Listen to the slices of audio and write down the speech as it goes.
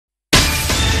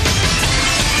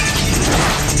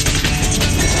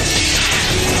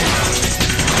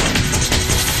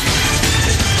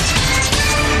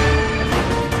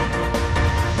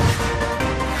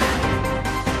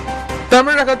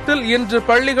தமிழகத்தில் இன்று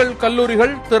பள்ளிகள்,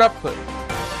 கல்லூரிகள் திறப்பு.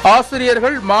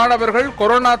 ஆசிரியர்கள், மாணவர்கள்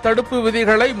கொரோனா தடுப்பு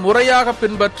விதிகளை முறையாக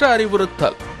பின்பற்ற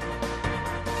அறிவுறுத்தல்.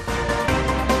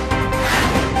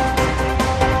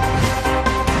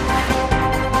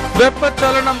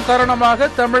 வெப்பச்சலனம் காரணமாக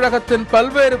தமிழகத்தின்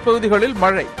பல்வேறு பகுதிகளில்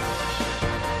மழை.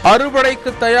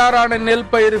 அறுவடைக்கு தயாரான நெல்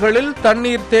பயிர்களில்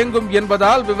தண்ணீர் தேங்கும்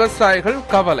என்பதால் விவசாயிகள்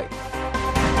கவலை.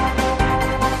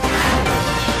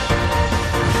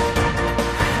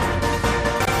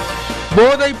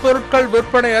 போதைப் பொருட்கள்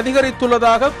விற்பனை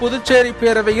அதிகரித்துள்ளதாக புதுச்சேரி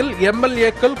பேரவையில்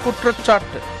எம்எல்ஏக்கள்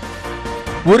குற்றச்சாட்டு.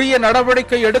 உரிய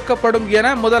நடவடிக்கை எடுக்கப்படும்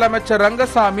என முதலமைச்சர்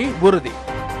ரங்கசாமி உறுதி.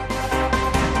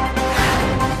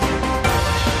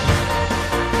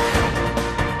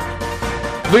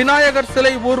 விநாயகர்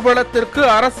சிலை ஊர்வலத்திற்கு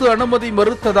அரசு அனுமதி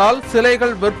மறுத்ததால்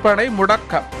சிலைகள் விற்பனை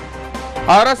முடக்கம்.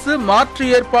 அரசு மாற்று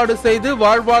ஏற்பாடு செய்து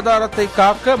வாழ்வாதாரத்தை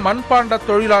காக்க மண்பாண்ட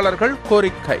தொழிலாளர்கள்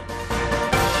கோரிக்கை.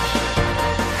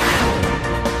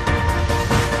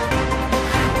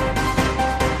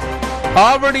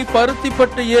 ஆவடி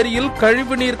பருத்திப்பட்டு ஏரியில்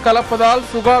கழிவுநீர் கலப்பதால்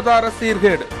சுகாதார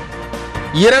சீர்கேடு.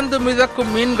 இறந்து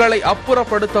மிதக்கும் மீன்களை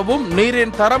அப்புறப்படுத்தவும்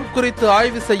நீரின் தரம் குறித்து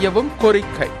ஆய்வு செய்யவும்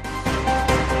கோரிக்கை.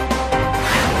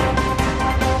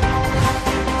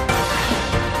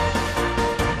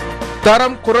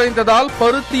 தரம் குறைந்ததால்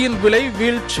பருத்தியின் விலை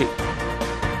வீழ்ச்சி.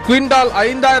 குவிண்டால்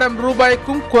 5000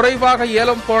 ரூபாய்க்கும் குறைவாக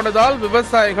ஏலம் போனதால்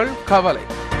விவசாயிகள் கவலை.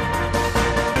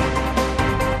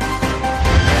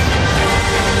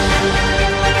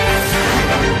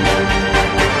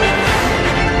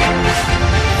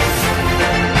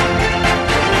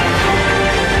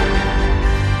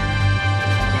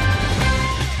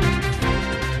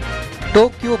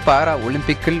 டோக்கியோ பாரா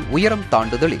ஒலிம்பிக்கில் உயரம்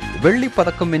தாண்டுதலில் வெள்ளிப்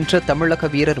பதக்கம் வென்ற தமிழக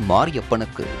வீரர்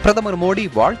மாரியப்பனுக்கு பிரதமர் மோடி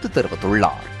வாழ்த்து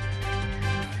தெரிவித்துள்ளார்.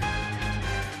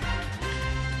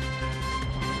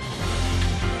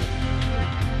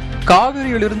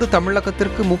 காவிரியிலிருந்து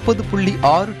தமிழகத்திற்கு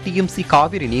 30.6 TMC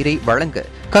காவிரி நீரை வழங்க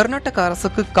கர்நாடக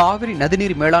அரசுக்கு காவிரி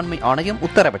நதிநீர் மேலாண்மை ஆணையம்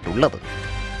உத்தரவிட்டுள்ளது.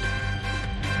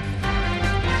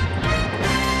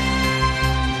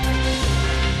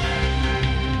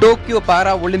 டோக்கியோ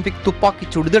பாரா ஒலிம்பிக்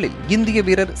துப்பாக்கிச் சுடுதலில் இந்திய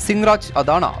வீரர் சிங்ராஜ்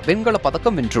அதானா வெண்கலப்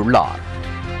பதக்கம் வென்றுள்ளார்.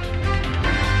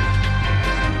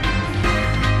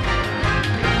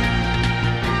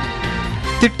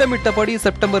 திட்டமிட்டபடி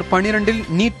செப்டம்பர் 12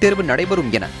 நீட் தேர்வு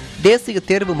நடைபெறும் என தேசிய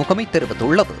தேர்வு முகமை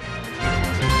தெரிவித்துள்ளது.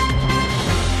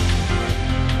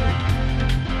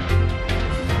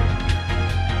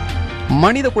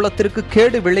 மனித குலத்திற்கு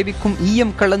கேடு விளைவிக்கும்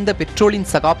ஈயம் கலந்த பெட்ரோலின்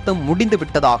சகாப்தம்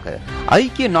முடிந்துவிட்டதாக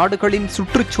ஐக்கிய நாடுகளின்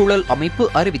சுற்றுச்சூழல் அமைப்பு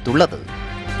அறிவித்துள்ளது.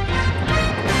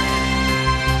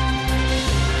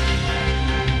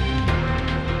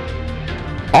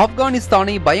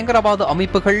 ஆப்கானிஸ்தானை பயங்கரவாத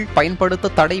அமைப்புகள்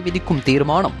பயன்படுத்த தடை விதிக்கும்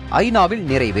தீர்மானம் ஐநாவில்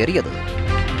நிறைவேறியது.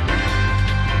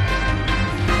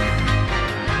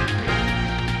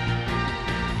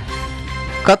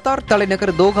 கத்தார்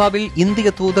தலைநகர் தோஹாவில் இந்திய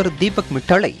தூதர் தீபக்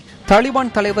மிட்டலை தாலிபான்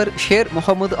தலைவர் ஷேர்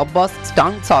முகமது அப்பாஸ்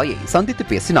ஸ்டாங்சாயை சந்தித்து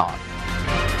பேசினார்.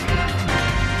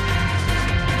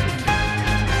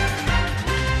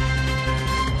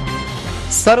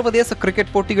 சர்வதேச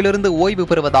கிரிக்கெட் போட்டியிலிருந்து ஓய்வு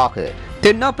பெறுவதாக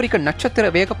தென்னாப்பிரிக்க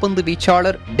நட்சத்திர வேகப்பந்து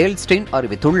வீச்சாளர் டேல் ஸ்டெயின்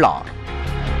அறிவித்துள்ளார்.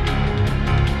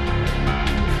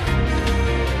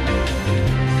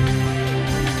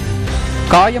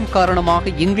 காயம்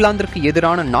காரணமாக இங்கிலாந்திற்கு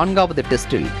எதிரான 4வது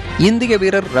டெஸ்டில் இந்திய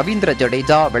வீரர் ரவீந்திர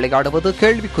ஜடேஜா விளையாடுவது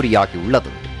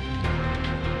கேள்விக்குறியாகியுள்ளது.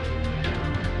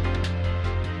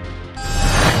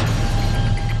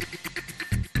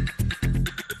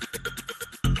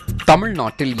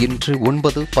 தமிழ்நாட்டில் இன்று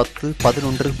 9, 10,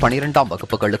 11, 12ஆம்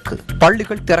வகுப்புகளுக்கு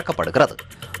பள்ளிகள் திறக்கப்படுகிறது.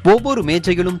 ஒவ்வொரு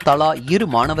மேஜையிலும் தலா 2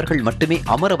 மாணவர்கள் மட்டுமே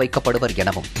அமர வைக்கப்படுவர்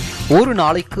எனவும் ஒரு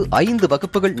நாளைக்கு 5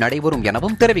 வகுப்புகள் நடைபெறும்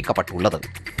எனவும் தெரிவிக்கப்பட்டுள்ளது.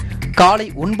 காலை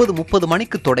 9:30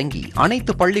 மணிக்கு தொடங்கி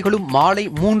அனைத்து பள்ளிகளும் மாலை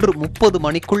 3:30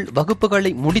 மணிக்குள்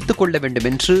வகுப்புகளை முடித்துக் கொள்ள வேண்டும்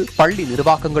என்று பள்ளி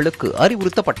நிர்வாகங்களுக்கு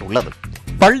அறிவுறுத்தப்பட்டுள்ளது.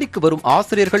 பள்ளிக்கு வரும்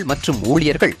ஆசிரியர்கள் மற்றும்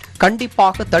ஊழியர்கள்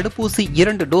கண்டிப்பாக தடுப்பூசி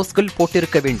 2 டோஸ்கள்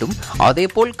போட்டிருக்க வேண்டும்.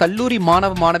 அதேபோல் கல்லூரி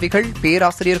மாணவ மாணவிகள்,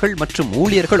 பேராசிரியர்கள் மற்றும்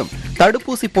ஊழியர்களும்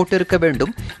தடுப்பூசி போட்டிருக்க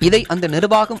வேண்டும். இதை அந்த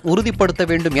நிர்வாகம் உறுதிப்படுத்த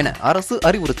வேண்டும் என அரசு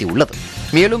அறிவுறுத்தியுள்ளது.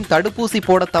 மேலும் தடுப்பூசி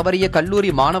போட தவறிய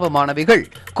கல்லூரி மாணவ மாணவிகள்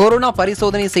கொரோனா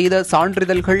பரிசோதனை செய்த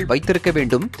சான்றிதழ்கள் வைத்திருக்க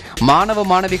வேண்டும். மாணவ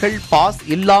மாணவிகள் பாஸ்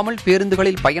இல்லாமல்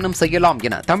பேருந்துகளில் பயணம் செய்யலாம்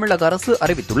என தமிழக அரசு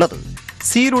அறிவித்துள்ளது.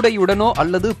 சீருடையுடனோ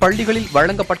அல்லது பள்ளிகளில்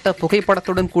வழங்கப்பட்ட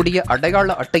புகைப்படத்துடன் கூடிய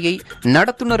அடையாள அட்டையை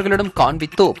நடத்துனர்களிடம்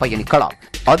காண்பித்தோ பயணிக்கலாம்.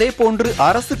 அதேபோன்று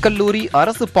அரசு கல்லூரி,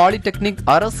 அரசு பாலிடெக்னிக்,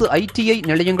 அரசு ITI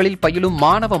நிலையங்களில் பயிலும்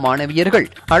மாணவ மாணவியர்கள்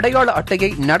அடையாள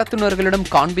அட்டையை நடத்துனர்களிடம்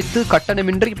காண்பித்து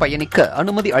கட்டணமின்றி பயணிக்க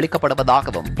அனுமதி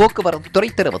அளிக்கப்படுவதாகவும் போக்குவரத்து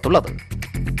துறை தெரிவித்துள்ளது.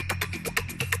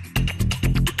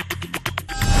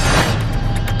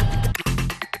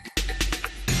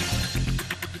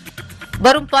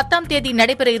 வரும் 10ஆம் தேதி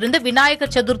நடைபெற இருந்த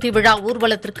விநாயகர் சதுர்த்தி விழா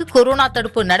ஊர்வலத்திற்கு கொரோனா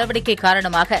தடுப்பு நடவடிக்கை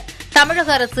காரணமாக தமிழக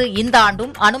அரசு இந்த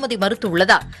ஆண்டும் அனுமதி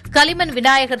மறுத்துள்ளதால் களிமண்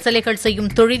விநாயகர் சிலைகள் செய்யும்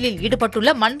தொழிலில்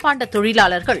ஈடுபட்டுள்ள மண்பாண்ட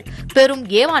தொழிலாளர்கள் பெரும்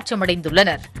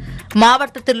ஏமாற்றமடைந்துள்ளனர்.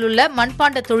 மாவட்டத்தில் உள்ள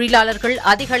மண்பாண்ட தொழிலாளர்கள்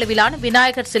அதிக அளவிலான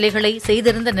விநாயகர் சிலைகளை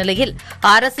செய்திருந்த நிலையில்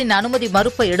அரசின் அனுமதி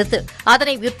மறுப்பை அடுத்து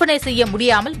அதனை விற்பனை செய்ய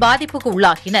முடியாமல் பாதிப்புக்கு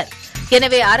உள்ளாகினர்.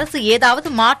 எனவே அரசு ஏதாவது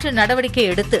மாற்று நடவடிக்கை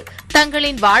எடுத்து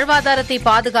தங்களின் வாழ்வாதாரத்தை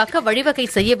பாதுகாக்க வழிவகை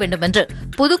செய்ய வேண்டும் என்று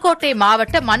புதுக்கோட்டை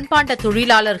மாவட்ட மண்பாண்ட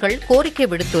தொழிலாளர்கள் கோரிக்கை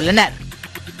விடுத்துள்ளனர்.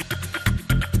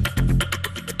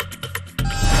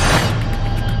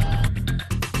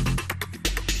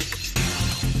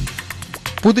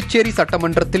 புதுச்சேரி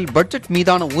சட்டமன்றத்தில் பட்ஜெட்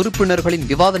மீதான உறுப்பினர்களின்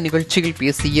விவாத நிகழ்ச்சியில்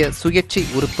பேசிய சுயேட்சை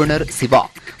உறுப்பினர் சிவா,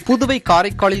 புதுவை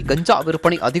காரைக்காலில் கஞ்சா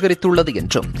விற்பனை அதிகரித்துள்ளது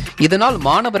என்றும் இதனால்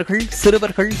மாணவர்கள்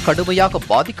சிறுவர்கள் கடுமையாக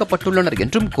பாதிக்கப்பட்டுள்ளனர்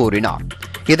என்றும் கூறினார்.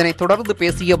 இதனைத் தொடர்ந்து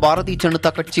பேசிய பாரதிய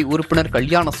ஜனதா கட்சி உறுப்பினர்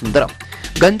கல்யாண சுந்தரம்,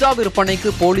 கஞ்சா விற்பனைக்கு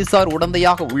போலீசார்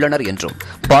உடந்தையாக உள்ளனர் என்றும்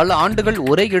பல ஆண்டுகள்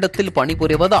ஒரே இடத்தில்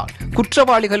பணிபுரிவதால்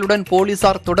குற்றவாளிகளுடன்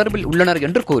போலீசார் தொடர்பில் உள்ளனர்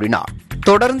என்று கூறினார்.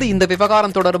 தொடர்ந்து இந்த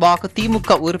விவகாரம் தொடர்பாக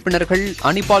திமுக உறுப்பினர்கள்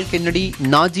அனிபால் கென்னடி,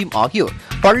 நாஜிம் ஆகியோர்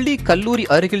பள்ளி கல்லூரி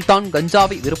அருகில்தான்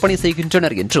கஞ்சாவை விற்பனை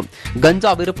செய்கின்றனர் என்றும்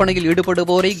கஞ்சா விற்பனையில்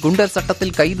ஈடுபடுவோரை குண்டர்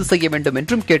சட்டத்தில் கைது செய்ய வேண்டும்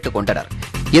என்றும் கேட்டுக் கொண்டனர்.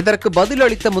 இதற்கு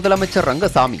பதிலளித்த முதலமைச்சர்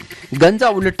ரங்கசாமி, கஞ்சா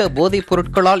உள்ளிட்ட போதைப்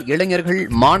பொருட்களால் இளைஞர்கள்,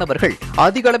 மாணவர்கள்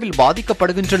அதிக அளவில்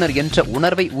பாதிக்கப்படுகின்றனர் என்ற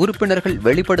உணர்வை உறுப்பினர்கள்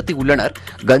வெளிப்படுத்தியுள்ளனர்.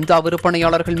 கஞ்சா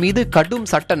விற்பனையாளர்கள் மீது கடும்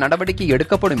சட்ட நடவடிக்கை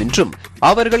எடுக்கப்படும் என்றும்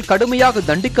அவர்கள் கடுமையாக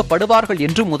தண்டிக்கப்படுவார்கள்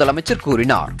என்றும் முதலமைச்சர்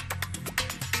கூறினார்.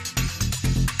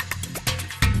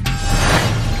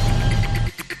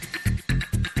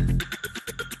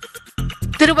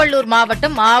 திருவள்ளூர்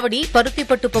மாவட்டம் ஆவடி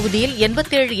பருத்திப்பட்டு பகுதியில்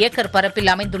 87 ஏக்கர்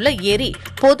பரப்பில் அமைந்துள்ள ஏரி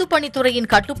பொதுப்பணித்துறையின்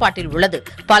கட்டுப்பாட்டில் உள்ளது.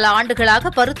 பல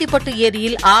ஆண்டுகளாக பருத்திப்பட்டு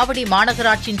ஏரியில் ஆவடி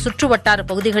மாநகராட்சியின் சுற்றுவட்டார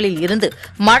பகுதிகளில் இருந்து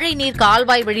மழை நீர்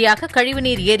கால்வாய் வழியாக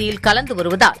கழிவுநீர் ஏரியில் கலந்து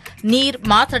வருவதால் நீர்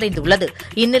மாசடைந்துள்ளது.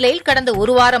 இந்நிலையில் கடந்த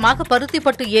ஒரு வாரமாக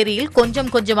பருத்திப்பட்டு ஏரியில்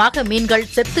கொஞ்சம் கொஞ்சமாக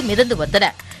மீன்கள் செத்து மிதந்து வந்தன.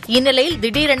 இந்நிலையில்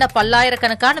திடீரென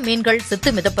பல்லாயிரக்கணக்கான மீன்கள் செத்து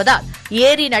மிதப்பதால்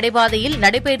ஏரி நடைபாதையில்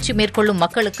நடைபயிற்சி மேற்கொள்ளும்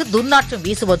மக்களுக்கு துர்நாற்றம்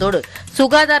வீசுவதோடு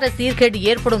சுகாதார சீர்கேடு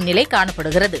ஏற்படும் நிலை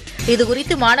காணப்படுகிறது.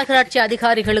 இதுகுறித்து மாநகராட்சி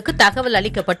அதிகாரிகளுக்கு தகவல்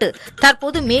அளிக்கப்பட்டு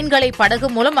தற்போது மீன்களை படகு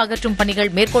மூலம் அகற்றும்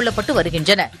பணிகள் மேற்கொள்ளப்பட்டு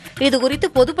வருகின்றன. இதுகுறித்து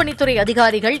பொதுப்பணித்துறை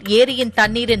அதிகாரிகள் ஏரியின்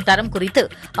தண்ணீரின் தரம் குறித்து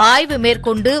ஆய்வு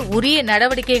மேற்கொண்டு உரிய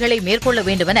நடவடிக்கைகளை மேற்கொள்ள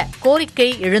வேண்டுமென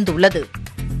கோரிக்கை எழுந்துள்ளது.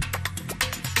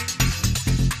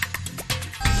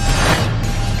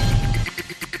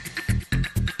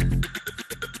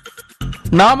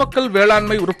 நாமக்கல்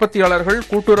வேளாண்மை உற்பத்தியாளர்கள்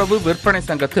கூட்டுறவு விற்பனை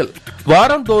சங்கத்தில்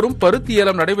வாரந்தோறும் பருத்தி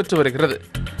ஏலம் நடைபெற்று வருகிறது.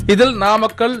 இதில்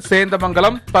நாமக்கல்,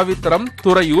 சேந்தமங்கலம், பவித்திரம்,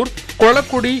 துறையூர்,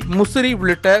 கொளக்குடி, முசிறி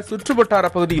உள்ளிட்ட சுற்றுவட்டார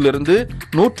பகுதியிலிருந்து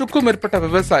 100க்கும் மேற்பட்ட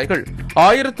விவசாயிகள்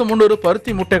 1300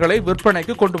 பருத்தி மூட்டைகளை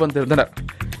விற்பனைக்கு கொண்டு வந்திருந்தனர்.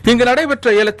 இங்கு நடைபெற்ற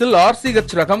ஏலத்தில்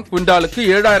RCH ரகம் குவிண்டாலுக்கு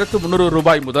 7300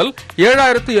 ரூபாய் முதல்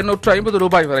 7850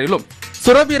 ரூபாய் வரையிலும்,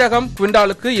 சுரபி ரகம்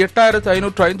குவிண்டாலுக்கு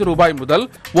 8505 ரூபாய் முதல்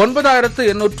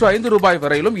 9805 ரூபாய்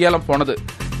வரையிலும் ஏலம் போனது.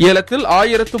 ஏலத்தில்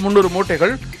 1300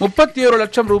 மூட்டைகள் 37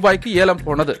 லட்சம் ரூபாய்க்கு ஏலம்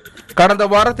போனது. கடந்த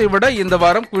வாரத்தை விட இந்த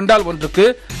வாரம் குவிண்டால் ஒன்றுக்கு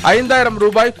 5000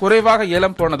 ரூபாய் குறைவாக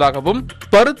ஏலம் போனதாகவும்,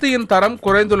 பருத்தியின் தரம்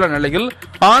குறைந்துள்ள நிலையில்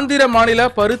ஆந்திர மாநில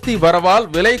பருத்தி வரவால்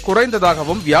விலை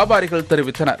குறைந்ததாகவும் வியாபாரிகள்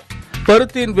தெரிவித்தனர்.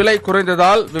 பருத்தியின் விலை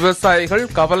குறைந்ததால் விவசாயிகள்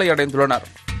கவலையடைந்துள்ளனர்.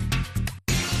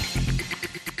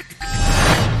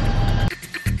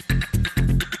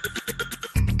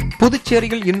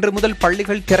 புதுச்சேரியில் இன்று முதல்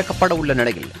பள்ளிகள் திறக்கப்பட உள்ள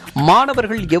நிலையில்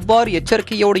மாணவர்கள் எவ்வாறு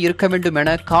எச்சரிக்கையோடு இருக்க வேண்டும்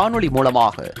என காணொலி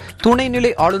மூலமாக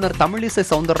துணைநிலை ஆளுநர் தமிழிசை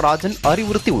சவுந்தரராஜன்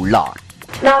அறிவுறுத்தியுள்ளார்.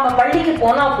 நாம பள்ளிக்கு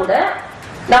போனா கூட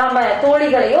நாம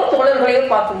தோழிகளையோ தோழர்களையோ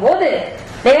பார்க்கும்போது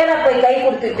நேரா போய் கை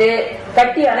கொடுத்துட்டு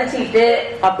கட்டி அணைச்சிட்டு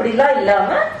அப்படிலாம்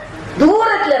இல்லாம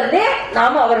தூரத்துல இருந்தே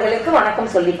நாம அவர்களுக்கு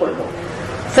வணக்கம் சொல்லிக் கொள்வோம்.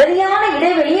 சரியான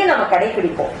இடைவெளியை நம்ம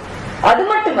கடைபிடிப்போம். அது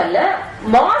மட்டுமல்ல,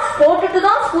 மாஸ்க் போட்டுட்டு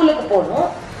தான் ஸ்கூலுக்கு போகணும்.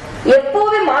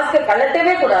 எப்பவுமே மாஸ்க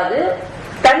கழட்டவே கூடாது.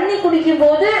 தண்ணி குடிக்கும்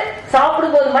போது,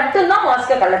 சாப்பிடும் போது மட்டும்தான்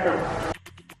மாஸ்க கழட்டணும்.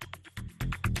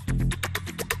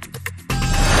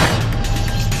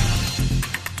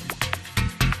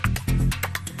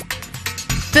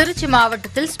 திருச்சி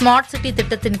மாவட்டத்தில் ஸ்மார்ட் சிட்டி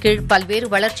திட்டத்தின் கீழ் பல்வேறு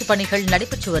வளர்ச்சிப் பணிகள்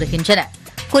நடைபெற்று வருகின்றன.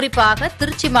 குறிப்பாக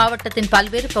திருச்சி மாவட்டத்தின்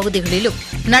பல்வேறு பகுதிகளிலும்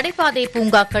நடைபாதை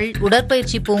பூங்காக்கள்,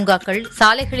 உடற்பயிற்சி பூங்காக்கள்,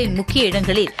 சாலைகளின் முக்கிய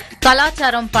இடங்களில்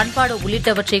கலாச்சாரம், பண்பாடு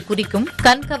உள்ளிட்டவற்றை குறிக்கும்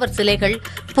கண்கவர் சிலைகள்,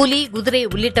 புலி, குதிரை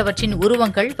உள்ளிட்டவற்றின்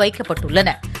உருவங்கள் வைக்கப்பட்டுள்ளன.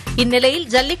 இந்நிலையில்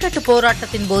ஜல்லிக்கட்டு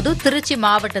போராட்டத்தின் போது திருச்சி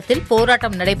மாவட்டத்தில்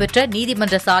போராட்டம் நடைபெற்ற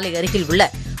நீதிமன்ற சாலை அருகில் உள்ள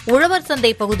உழவர் சந்தை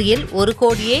பகுதியில்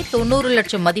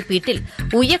 1,90,00,000 மதிப்பீட்டில்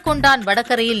உய்யக்கொண்டான்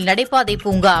வடகரையில் நடைபாதை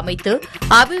பூங்கா அமைத்து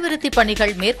அபிவிருத்தி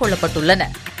பணிகள் மேற்கொள்ளப்பட்டுள்ளன.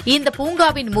 இந்த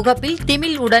பூங்காவின் முகப்பில்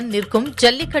திமில் உடன் நிற்கும்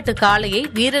ஜல்லிக்கட்டு காளையை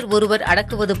வீரர் ஒருவர்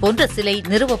அடக்குவது போன்ற சிலை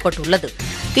நிறுவப்பட்டுள்ளது.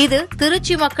 இது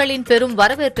திருச்சி மக்களின் பெரும்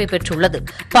வரவேற்பை பெற்றுள்ளது.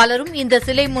 பலரும் இந்த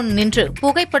சிலை முன் நின்று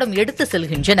புகைப்படம் எடுத்து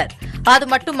செல்கின்றனர். அது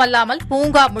மட்டுமல்லாமல்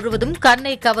பூங்கா முழுவதும்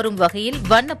கண்ணை கவரும் வகையில்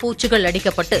வண்ண பூச்சிகள்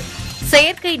அடிக்கப்பட்டு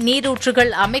செயற்கை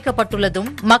நீரூற்றுகள் அமைக்கப்பட்டுள்ளதும்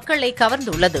மக்களை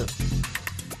கவர்ந்துள்ளது.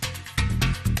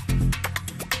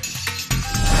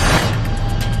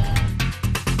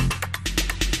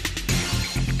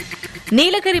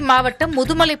 நீலகிரி மாவட்டம்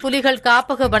முதுமலை புலிகள்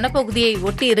காப்பக வனப்பகுதியை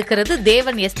ஒட்டி இருக்கிறது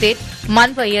தேவன் எஸ்டேட்,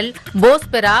 மண்வயல்,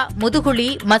 போஸ்பெரா, முதுகுளி,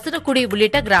 மசனக்குடி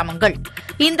உள்ளிட்ட கிராமங்கள்.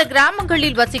 இந்த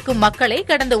கிராமங்களில் வசிக்கும் மக்களை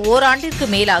கடந்த ஓராண்டிற்கு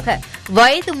மேலாக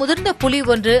வயது முதிர்ந்த புலி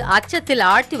ஒன்று அச்சத்தில்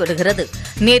ஆழ்த்தி வருகிறது.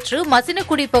 நேற்று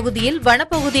மசினக்குடி பகுதியில்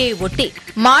வனப்பகுதியை ஒட்டி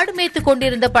மாடு மேய்த்துக்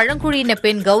கொண்டிருந்த பழங்குடியின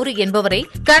பெண் கௌரி என்பவரை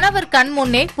கணவர்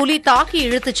கண்முன்னே புலி தாக்கி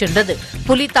இழுத்துச் சென்றது.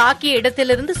 புலி தாக்கிய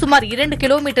இடத்திலிருந்து சுமார் 2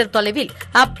 கிலோமீட்டர் தொலைவில்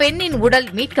அப்பெண்ணின் உடல்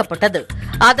மீட்கப்பட்டது.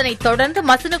 அதனைத் தொடர்ந்து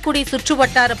மசினக்குடி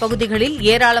சுற்றுவட்டார பகுதிகளில்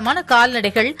ஏராளமான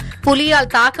கால்நடைகள்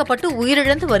புலியால் தாக்கப்பட்டு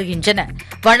உயிரிழந்து வருகின்றன.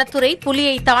 வனத்துறை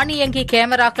புலியை தானியங்கி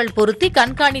கேமராக்கள் பொருத்தி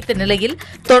கண்காணித்த நிலையில்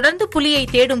தொடர்ந்து புலியை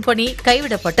தேடும் பணி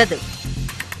கைவிடப்பட்டது.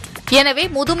 எனவே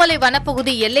முதுமலை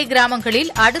வனப்பகுதி எல்லை கிராமங்களில்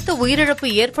அடுத்த உயிரிழப்பு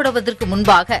ஏற்படுவதற்கு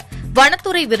முன்பாக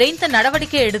வனத்துறை விரைந்த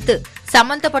நடவடிக்கை எடுத்து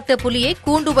சம்பந்தப்பட்ட புலியை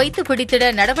கூண்டு வைத்து பிடித்திட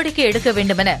நடவடிக்கை எடுக்க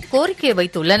வேண்டுமென கோரிக்கை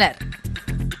வைத்துள்ளனர்.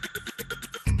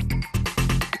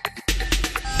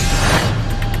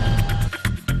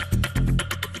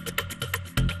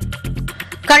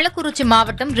 கள்ளக்குறிச்சி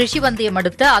மாவட்டம் ரிஷிவந்தியம்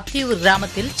அடுத்த அத்தியூர்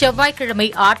கிராமத்தில் செவ்வாய்க்கிழமை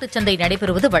ஆட்டுச்சந்தை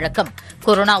நடைபெறுவது வழக்கம்.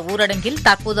 கொரோனா ஊரடங்கில்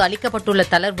தற்போது அளிக்கப்பட்டுள்ள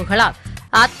தளர்வுகளால்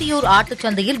அத்தியூர்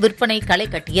ஆட்டுச்சந்தையில் விற்பனை களை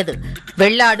கட்டியது.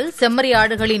 வெள்ளாடு, செம்மறி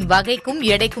ஆடுகளின் வகைக்கும்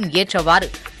எடைக்கும் ஏற்றவாறு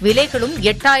விலைகளும்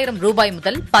 8,000 ரூபாய்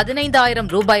முதல் 15,000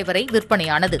 ரூபாய் வரை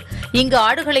விற்பனையானது. இங்கு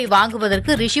ஆடுகளை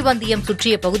வாங்குவதற்கு ரிஷிவந்தியம்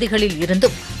சுற்றிய பகுதிகளில்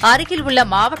இருந்தும் அருகில் உள்ள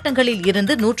மாவட்டங்களில்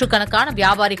இருந்து நூற்றுக்கணக்கான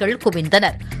வியாபாரிகள்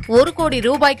குவிந்தனர். 1 கோடி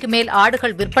ரூபாய்க்கு மேல்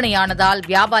ஆடுகள் விற்பனையானதால்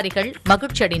வியாபாரிகள்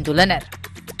மகிழ்ச்சியடைந்துள்ளனர்.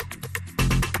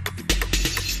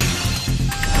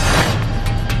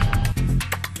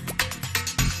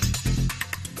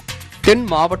 தென்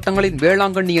மாவட்டங்களின்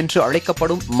வேளாங்கண்ணி என்று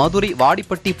அழைக்கப்படும் மதுரை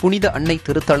வாடிப்பட்டி புனித அன்னை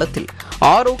திருத்தலத்தில்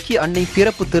ஆரோக்கிய அன்னை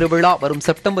பிறப்பு திருவிழா வரும்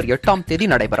செப்டம்பர் 8ஆம் தேதி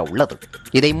நடைபெற உள்ளது.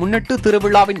 இதை முன்னிட்டு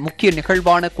திருவிழாவின் முக்கிய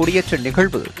நிகழ்வான கொடியேற்ற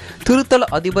நிகழ்வு திருத்தல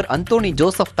அதிபர் அந்தோனி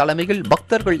ஜோசப் தலைமையில்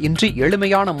பக்தர்கள் இன்றி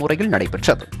எளிமையான முறையில்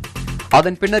நடைபெற்றது.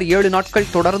 அதன் பின்னர் 7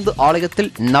 நாட்கள் தொடர்ந்து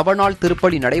ஆலயத்தில் நவநாள்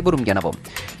திருப்பலி நடைபெறும் எனவும்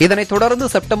இதனைத் தொடர்ந்து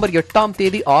செப்டம்பர் 8ஆம்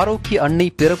தேதி ஆரோக்கிய அன்னை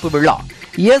பிறப்பு விழா,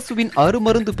 இயேசுவின்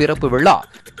அருமருந்து பிறப்பு விழா,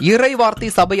 இறைவார்த்தை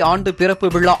சபை ஆண்டு பிறப்பு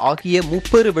விழா ஆகிய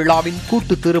முப்பெரு விழாவின்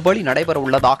கூட்டு திருப்பலி நடைபெற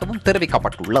உள்ளதாகவும்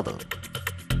தெரிவிக்கப்பட்டுள்ளது.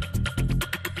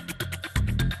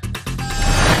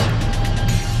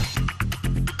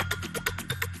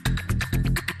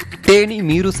 தேனி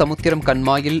மீரு சமுத்திரம்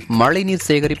கண்மாயில் மழைநீர்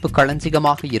சேகரிப்பு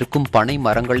களஞ்சியமாக இருக்கும் பனை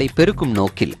மரங்களை பெருக்கும்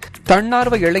நோக்கில்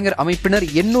தன்னார்வ இளைஞர் அமைப்பினர்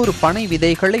 800 பனை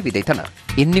விதைகளை விதைத்தனர்.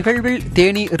 இந்நிகழ்வில்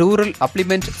தேனி ரூரல்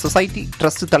அப்ளிமெண்ட் சொசைட்டி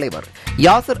டிரஸ்ட் தலைவர்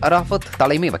யாசர் அராஃபத்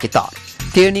தலைமை வகித்தார்.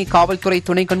 தேனி காவல்துறை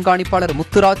துணை கண்காணிப்பாளர்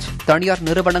முத்துராஜ், தனியார்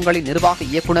நிறுவனங்களின் நிர்வாக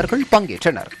இயக்குநர்கள்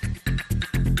பங்கேற்றனர்.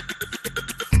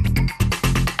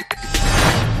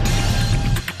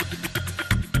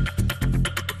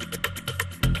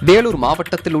 வேலூர்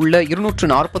மாவட்டத்தில் உள்ள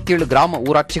 247 கிராம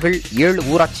ஊராட்சிகள், 7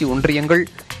 ஊராட்சி ஒன்றியங்கள்,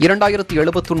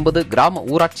 2079 கிராம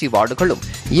ஊராட்சி வார்டுகளும்,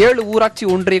 7 ஊராட்சி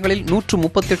ஒன்றியங்களில்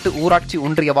 138 ஊராட்சி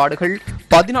ஒன்றிய வார்டுகள்,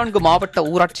 14 மாவட்ட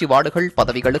ஊராட்சி வார்டுகள்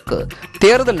பதவிகளுக்கு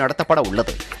தேர்தல் நடத்தப்பட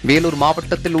உள்ளது. வேலூர்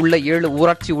மாவட்டத்தில் உள்ள 7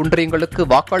 ஊராட்சி ஒன்றியங்களுக்கு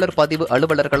வாக்காளர் பதிவு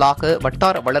அலுவலர்களாக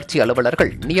வட்டார வளர்ச்சி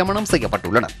அலுவலர்கள் நியமனம்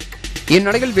செய்யப்பட்டுள்ளனர்.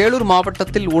 இந்நிலையில் வேலூர்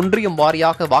மாவட்டத்தில் ஒன்றியம்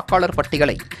வாரியாக வாக்காளர்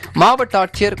பட்டியலை மாவட்ட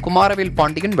ஆட்சியர் குமாரவேல்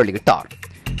பாண்டியன் வெளியிட்டார்.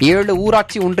 7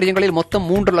 ஊராட்சி ஒன்றியங்களில் மொத்தம்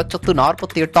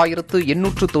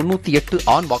 3,68,898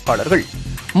 ஆண் வாக்காளர்கள்,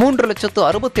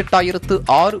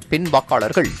 3,68,6 பெண்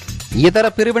வாக்காளர்கள், இதர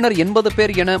பிரிவினர் 80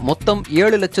 பேர் என மொத்தம்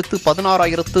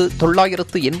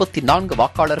 7,16,984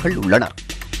 வாக்காளர்கள் உள்ளனர்.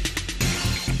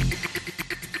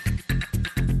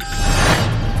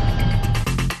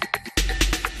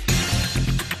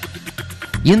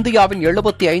 இந்தியாவின்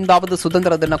 75வது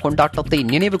சுதந்திர தின கொண்டாட்டத்தை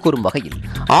நினைவுகூரும் வகையில்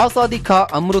ஆசாதி கா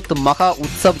அம்ருத் மகா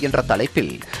உத்சவ் என்ற தலைப்பில்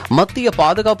மத்திய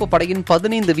பாதுகாப்பு படையின்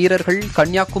 15 வீரர்கள்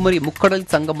கன்னியாகுமரி முக்கடல்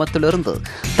சங்கமத்திலிருந்து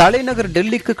தலைநகர்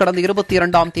டெல்லிக்கு கடந்த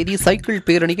 22ஆம் தேதி சைக்கிள்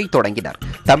பேரணியை தொடங்கினர்.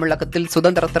 தமிழகத்தில்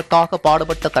சுதந்திரத்திற்காக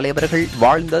பாடுபட்ட தலைவர்கள்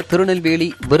வாழ்ந்த திருநெல்வேலி,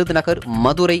 விருதுநகர்,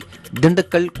 மதுரை,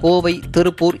 திண்டுக்கல், கோவை,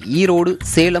 திருப்பூர், ஈரோடு,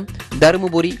 சேலம்,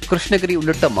 தருமபுரி, கிருஷ்ணகிரி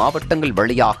உள்ளிட்ட மாவட்டங்கள்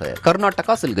வழியாக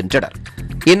கர்நாடகா செல்கின்றனர்.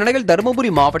 இந்நிலையில் தருமபுரி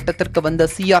மாவட்டத்திற்கு வந்த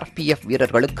சிஆர்பிஎஃப்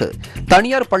வீரர்களுக்கு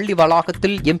தனியார் பள்ளி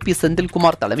வளாகத்தில் MP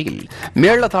செந்தில்குமார் தலைமையில்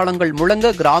மேளதாளங்கள்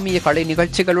முழங்க கிராமிய கலை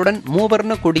நிகழ்ச்சிகளுடன்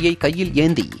மூவர்ண கொடியை கையில்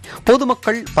ஏந்தி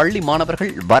பொதுமக்கள் பள்ளி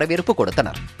மாணவர்கள் வரவேற்பு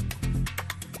கொடுத்தனர்.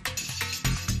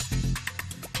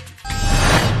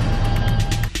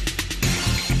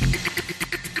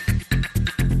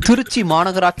 திருச்சி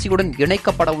மாநகராட்சியுடன்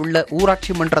இணைக்கப்பட உள்ள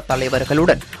ஊராட்சி மன்ற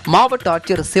தலைவர்களுடன் மாவட்ட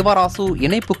ஆட்சியர் சிவராசு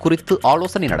இணைப்பு குறித்து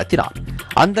ஆலோசனை நடத்தினார்.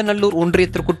 அந்தநல்லூர்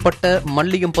ஒன்றியத்திற்குட்பட்ட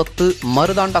மல்லியம்பத்து,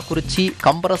 மருதாண்டாக்குறிச்சி,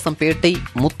 கம்பரசம்பேட்டை,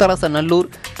 முத்தரசநல்லூர்,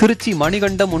 திருச்சி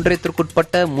மணிகண்டம்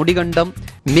ஒன்றியத்திற்குட்பட்ட முடிகண்டம்,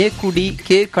 மேக்குடி,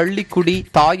 கள்ளிக்குடி,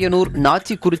 தாயனூர்,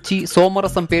 நாச்சிக்குறிச்சி,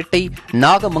 சோமரசம்பேட்டை,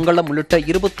 நாகமங்கலம் உள்ளிட்ட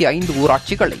 25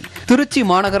 ஊராட்சிகளை திருச்சி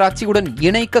மாநகராட்சியுடன்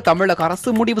இணைக்க தமிழக அரசு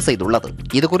முடிவு செய்துள்ளது.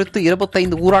 இதுகுறித்து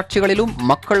 25 ஊராட்சிகளிலும்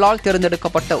மக்களால்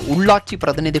தேர்ந்தெடுக்கப்பட்ட உள்ளாட்சி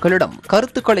பிரதிநிதிகளிடம்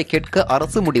கருத்துக்களை கேட்க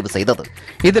அரசு முடிவு செய்தது.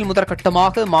 இதில்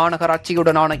முதற்கட்டமாக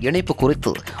மாநகராட்சியுடனான இணைப்பு குறித்து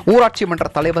ஊராட்சி மன்ற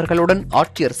தலைவர்களுடன்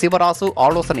ஆட்சியர் சிவராசு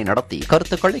ஆலோசனை நடத்தி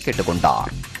கருத்துக்களை கேட்டுக்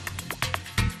கொண்டார்.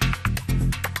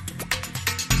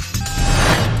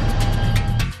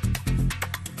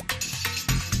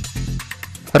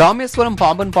 ராமேஸ்வரம்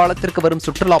பாம்பன் பாலத்திற்கு வரும்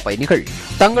சுற்றுலா பயணிகள்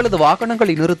தங்களது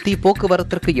வாகனங்களை நிறுத்தி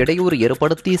போக்குவரத்திற்கு இடையூறு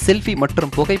ஏற்படுத்தி செல்ஃபி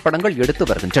மற்றும் புகைப்படங்கள் எடுத்து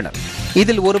வருகின்றனர்.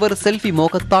 இதில் ஒருவர் செல்ஃபி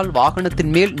மோகத்தால்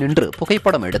வாகனத்தின் மேல் நின்று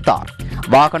புகைப்படம் எடுத்தார்.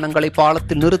 வாகனங்களை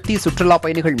பாலத்தில் நிறுத்தி சுற்றுலா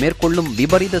பயணிகள் மேற்கொள்ளும்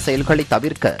விபரீத செயல்களை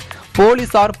தவிர்க்க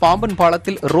போலீசார் பாம்பன்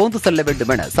பாலத்தில் ரோந்து செல்ல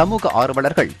வேண்டும் என சமூக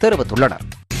ஆர்வலர்கள் தெரிவித்துள்ளனர்.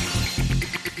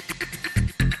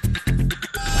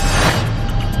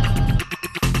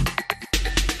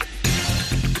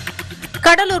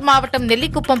 கடலூர் மாவட்டம்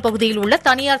நெல்லிக்குப்பம் பகுதியில் உள்ள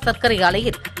தனியார் சர்க்கரை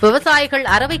ஆலையில் விவசாயிகள்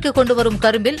அரவைக்கு கொண்டு வரும்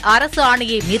கரும்பில் அரசு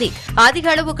ஆணையை மீறி அதிக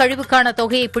அளவு கழிவுக்கான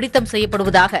தொகையை பிடித்தம்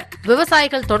செய்யப்படுவதாக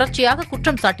விவசாயிகள் தொடர்ச்சியாக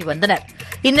குற்றம் சாட்டி வந்தனர்.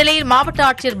 இந்நிலையில் மாவட்ட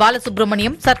ஆட்சியர்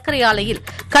பாலசுப்ரமணியம் சர்க்கரை ஆலையில்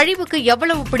கழிவுக்கு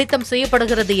எவ்வளவு பிடித்தம்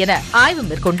செய்யப்படுகிறது என ஆய்வு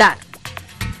மேற்கொண்டார்.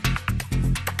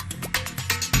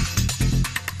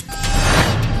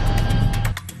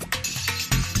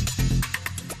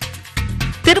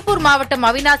 திருப்பூர் மாவட்டம்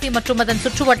அவிநாசி மற்றும் அதன்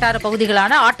சுற்றுவட்டார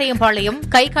பகுதிகளான ஆட்டையம்பாளையம்,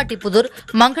 கைகாட்டிப்புதூர்,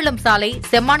 மங்களம் சாலை,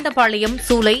 செம்மாண்டபாளையம்,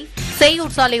 சூலை,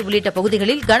 செய்யூர் சாலை உள்ளிட்ட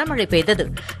பகுதிகளில் கனமழை பெய்தது.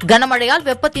 கனமழையால்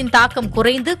வெப்பத்தின் தாக்கம்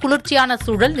குறைந்து குளிர்ச்சியான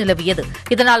சூழல் நிலவியது.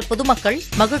 இதனால் பொதுமக்கள்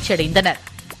மகிழ்ச்சியடைந்தனர்.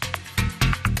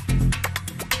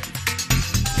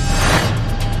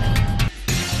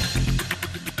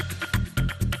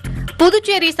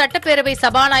 புதுச்சேரி சட்டப்பேரவை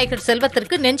சபாநாயகர்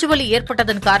செல்வத்திற்கு நெஞ்சுவலி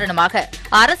ஏற்பட்டதன் காரணமாக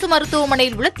அரசு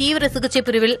மருத்துவமனையில் உள்ள தீவிர சிகிச்சை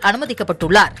பிரிவில்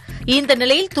அனுமதிக்கப்பட்டுள்ளார். இந்த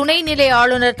நிலையில் துணைநிலை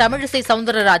ஆளுநர் தமிழிசை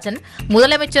சவுந்தரராஜன்,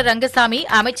 முதலமைச்சர் ரங்கசாமி,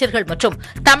 அமைச்சர்கள் மற்றும்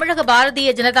தமிழக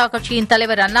பாரதிய ஜனதா கட்சியின்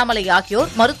தலைவர் அண்ணாமலை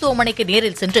ஆகியோர் மருத்துவமனைக்கு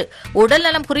நேரில் சென்று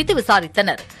உடல்நலம் குறித்து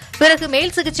விசாரித்தனர். பிறகு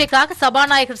மேல் சிகிச்சைக்காக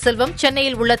சபாநாயகர் செல்வம்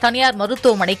சென்னையில் உள்ள தனியார்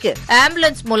மருத்துவமனைக்கு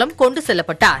ஆம்புலன்ஸ் மூலம் கொண்டு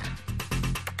செல்லப்பட்டார்.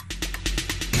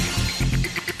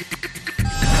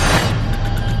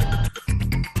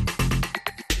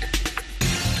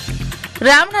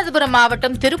 ராமநாதபுரம்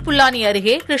மாவட்டம் திருப்புல்லானி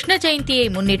அருகே கிருஷ்ண ஜெயந்தியை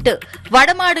முன்னிட்டு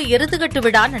வடமாடு எருதுகட்டு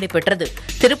விழா நடைபெற்றது.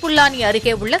 திருப்புல்லானி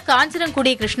அருகே உள்ள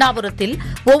காஞ்சிரங்குடி கிருஷ்ணாபுரத்தில்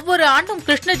ஒவ்வொரு ஆண்டும்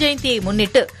கிருஷ்ண ஜெயந்தியை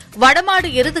முன்னிட்டு வடமாடு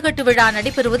எருதுகட்டு விழா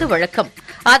நடைபெறுவது வழக்கம்.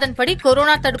 அதன்படி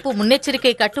கொரோனா தடுப்பு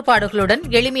முன்னெச்சரிக்கை கட்டுப்பாடுகளுடன்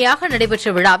எளிமையாக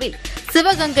நடைபெற்ற விழாவில்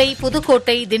சிவகங்கை,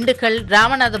 புதுக்கோட்டை, திண்டுக்கல்,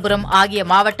 ராமநாதபுரம் ஆகிய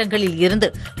மாவட்டங்களில் இருந்து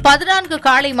 14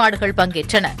 காளை மாடுகள்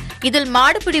பங்கேற்றன. இதில்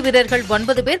மாடுபிடி வீரர்கள்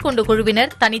 9 பேர் கொண்ட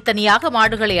குழுவினர் தனித்தனியாக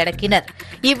மாடுகளை அடக்கினர்.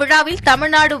 இவ்விழாவில்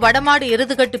தமிழ்நாடு வடமாடு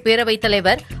எருதுகட்டு பேரவைத்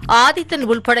தலைவர் ஆதித்தன்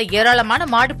உள்பட ஏராளமான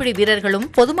மாடுபிடி வீரர்களும்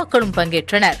பொதுமக்களும்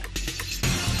பங்கேற்றனர்.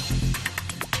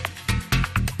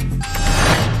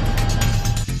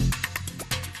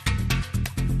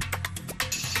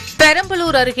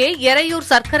 பெரம்பலூர் அருகே எரையூர்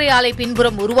சர்க்கரை ஆலை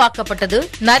பின்புறம் உருவாக்கப்பட்டது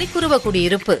நரிக்குருவ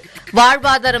குடியிருப்பு.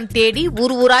 வாழ்வாதாரம் தேடி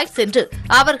ஊர் ஊராய் சென்று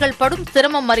அவர்கள் படும்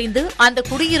சிரமம் அறிந்து அந்த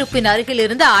குடியிருப்பின் அருகில்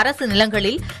இருந்த அரசு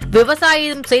நிலங்களில்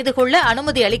விவசாயம் செய்து கொள்ள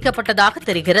அனுமதி அளிக்கப்பட்டதாக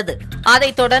தெரிகிறது.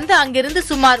 அதைத் தொடர்ந்து அங்கிருந்து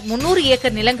சுமார் 300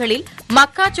 ஏக்கர் நிலங்களில்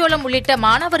மக்காச்சோளம் உள்ளிட்ட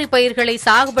மானாவாரி பயிர்களை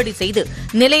சாகுபடி செய்து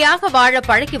நிலையாக வாழ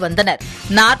பழகி வந்தனர்.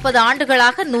 40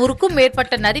 ஆண்டுகளாக 100க்கும்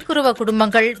மேற்பட்ட நரிக்குருவ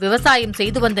குடும்பங்கள் விவசாயம்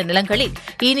செய்து வந்த நிலங்களில்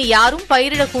இனி யாரும்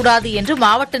பயிரிடக்கூடாது என்று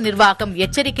மாவட்ட நிர்வாகம்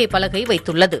எச்சரிக்கை பலகை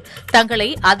வைத்துள்ளது. தங்களை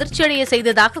அதிர்ச்சியடைய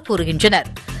செய்ததாக கூறுகின்றனர்.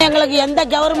 எங்களுக்கு எந்த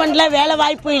கவர்மெண்ட்ல வேலை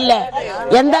வாய்ப்பு இல்ல,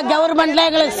 எந்த கவர்மெண்ட்ல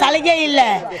எங்களுக்கு சலுகை இல்ல,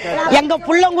 எங்க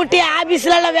புள்ளங்குட்டி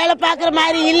ஆபீஸ்ல வேலை பார்க்கிற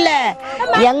மாதிரி இல்ல,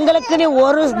 எங்களுக்கு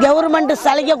ஒரு கவர்மெண்ட்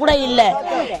சலுகை கூட இல்ல.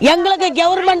 எங்களுக்கு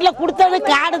கவர்மெண்ட்ல கொடுத்தது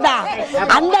காடு தான்.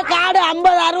 அந்த காடு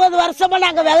 50-60 வருஷமா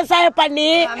நாங்க விவசாயம்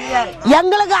பண்ணி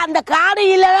எங்களுக்கு அந்த காடு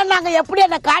இல்லைன்னா நாங்க எப்படி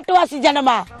அந்த காட்டுவாசி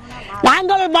ஜனமா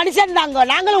நாங்களும் மனுஷன் தாங்க,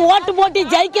 நாங்களும் ஓட்டு போட்டு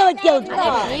ஜெயிக்க வைக்க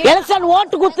எலெக்ஷன்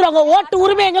ஓட்டு குத்துறோங்க, ஓட்டு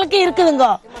உரிமை எங்களுக்கு இருக்குதுங்க.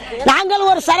 நாங்கள்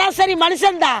ஒரு சராசரி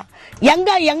மனுஷன் தான்.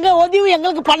 எங்க உதவி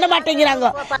எங்களுக்கு பண்ண மாட்டேங்கிறாங்க.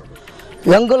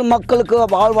 எங்கள் மக்களுக்கு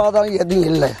வாழ்வாதாரம் எதுவும்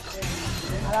இல்லை.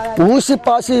 ஊசி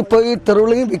பாசி போய்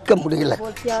தெருவிலையும் விற்க முடியல.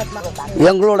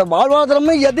 எங்களோட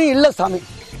வாழ்வாதாரமே எதுவும் இல்லை சாமி.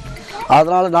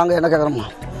 அதனால நாங்கள் என்ன கேட்குறோம்,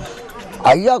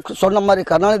 ஐயா சொன்ன மாதிரி,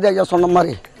 கருணாநிதி ஐயா சொன்ன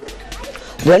மாதிரி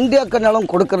 2 ஏக்கர்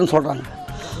நிலம் கொடுக்குறேன்னு சொல்கிறாங்க.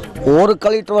 ஒரு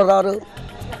கலெக்டர் வர்றாரு,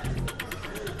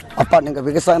 அப்பா நீங்கள்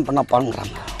விவசாயம் பண்ண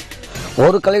பாங்கிறாங்க.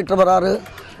 ஒரு கலெக்டர் வராரு,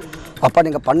 அப்பா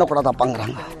நீங்கள் பண்ணக்கூடாதா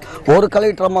பாங்கிறாங்க. ஒரு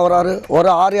கலெக்டர் அம்மா வராரு, ஒரு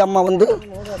ஆரிய அம்மா வந்து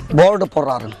போர்டு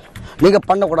போடுறாரு, நீங்கள்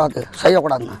பண்ணக்கூடாது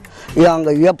செய்யக்கூடாதுங்க.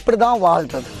 அங்கே எப்படி தான்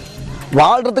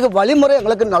வாழ்கிறதுக்கு வழிமுறை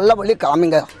எங்களுக்கு நல்ல வழி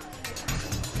காமிங்க.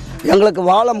 எங்களுக்கு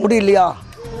வாழ முடியலையா,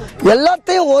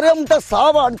 எல்லாத்தையும் ஒரே முட்டை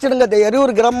சாவ அடிச்சிடுங்க. இந்த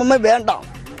எரியூர் கிராமமே வேண்டாம்.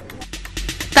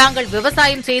 தாங்கள்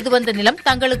விவசாயம் செய்து வந்த நிலம்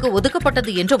தங்களுக்கு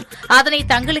ஒதுக்கப்பட்டது என்றும் அதனை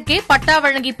தங்களுக்கே பட்டா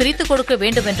வழங்கி பிரித்துக் கொடுக்க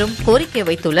வேண்டும் என்றும் கோரிக்கை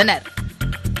வைத்துள்ளனர்.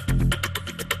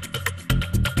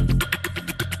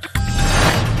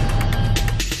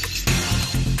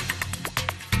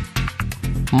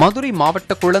 மதுரை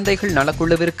மாவட்ட குழந்தைகள்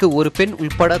நலக்குழுவிற்கு ஒரு பெண்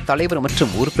உட்பட தலைவர்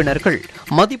மற்றும் உறுப்பினர்கள்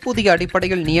மதிப்பூதிய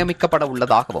அடிப்படையில் நியமிக்கப்பட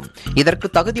உள்ளதாகவும் இதற்கு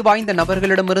தகுதி வாய்ந்த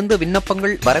நபர்களிடமிருந்து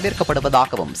விண்ணப்பங்கள்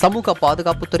வரவேற்கப்படுவதாகவும் சமூக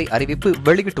பாதுகாப்புத்துறை அறிவிப்பு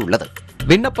வெளியிட்டுள்ளது.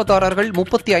 விண்ணப்பதாரர்கள்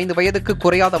 35 வயதுக்கு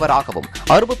குறையாதவராகவும்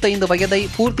 65 வயதை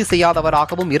பூர்த்தி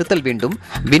செய்யாதவராகவும் இருத்தல் வேண்டும்.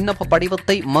 விண்ணப்ப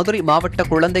படிவத்தை மதுரை மாவட்ட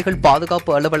குழந்தைகள்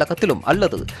பாதுகாப்பு அலுவலகத்திலும்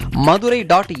அல்லது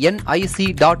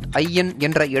madurai.nic.in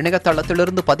என்ற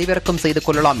இணையதளத்திலிருந்து பதிவிறக்கம் செய்து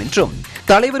கொள்ளலாம் என்றும்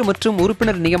தலைவர் மற்றும்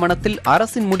உறுப்பினர் நியமனத்தில்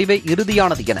அரசின் முடிவே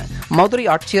இறுதியானது என மதுரை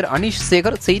ஆட்சியர் அனீஷ்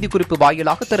சேகர் செய்திக்குறிப்பு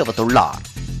வாயிலாக தெரிவித்துள்ளார்.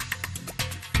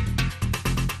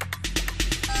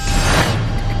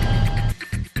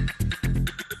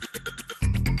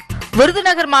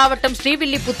 விருதுநகர் மாவட்டம்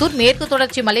ஸ்ரீவில்லிபுத்தூர் மேற்கு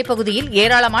தொடர்ச்சி மலைப்பகுதியில்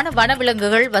ஏராளமான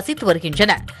வனவிலங்குகள் வசித்து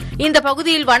வருகின்றன. இந்த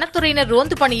பகுதியில் வனத்துறையினர்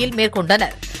ரோந்து பணியில்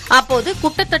மேற்கொண்டனர். அப்போது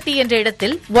குட்டத்தட்டி என்ற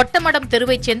இடத்தில் ஒட்டமடம்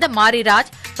தெருவைச் சேர்ந்த மாரிராஜ்,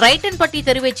 ரைட்டன்பட்டி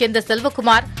தெருவைச் சேர்ந்த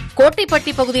செல்வகுமார்,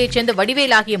 கோட்டைப்பட்டி பகுதியைச் சேர்ந்த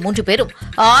வடிவேல் ஆகிய 3 பேரும்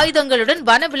ஆயுதங்களுடன்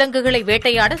வனவிலங்குகளை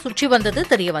வேட்டையாட சுற்றி வந்தது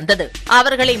தெரியவந்தது.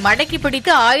 அவர்களை மடக்கி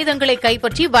பிடித்து ஆயுதங்களை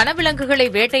கைப்பற்றி வனவிலங்குகளை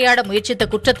வேட்டையாட முயற்சித்த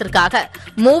குற்றத்திற்காக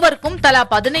மூவருக்கும் தலா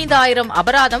 15,000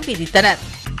 அபராதம் விதித்தனர்.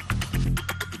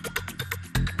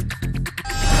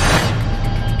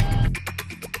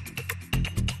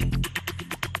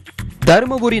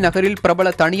 தருமபுரி நகரில் பிரபல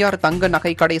தனியார் தங்க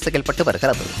நகை கடை செயல்பட்டு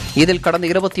வருகிறது. இதில் கடந்த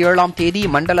 27ஆம் தேதி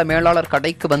மண்டல மேலாளர்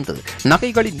கடைக்கு வந்து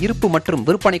நகைகளின் இருப்பு மற்றும்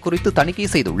விற்பனை குறித்து தணிக்கை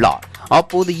செய்துள்ளார்.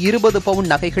 அப்போது 20 பவுன்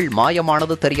நகைகள்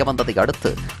மாயமானது தெரியவந்ததை அடுத்து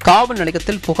காவல்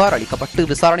நிலையத்தில் புகார் அளிக்கப்பட்டு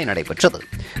விசாரணை நடைபெற்றது.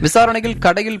 விசாரணையில்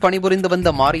கடையில் பணிபுரிந்து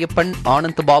வந்த மாரியப்பன்,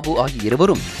 ஆனந்த் பாபு ஆகிய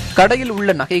இருவரும் கடையில் உள்ள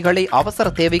நகைகளை அவசர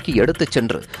தேவைக்கு எடுத்துச்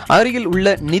சென்று அருகில்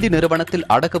உள்ள நிதி நிறுவனத்தில்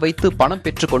அடகு வைத்து பணம்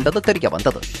பெற்றுக் கொண்டது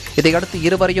தெரியவந்தது. இதையடுத்து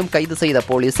இருவரையும் கைது செய்த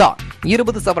போலீசார்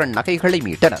 20 சவரன் நகைகளை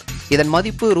மீட்டனர். இதன்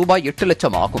மதிப்பு ரூபாய் 8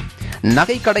 லட்சம் ஆகும்.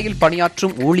 நகை கடையில்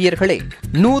பணியாற்றும் ஊழியர்களே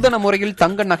நூதன முறையில்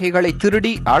தங்க நகைகளை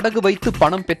திருடி அடகு வைத்து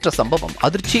பணம் பெற்ற சம்பவம்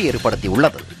அதிர்ச்சியை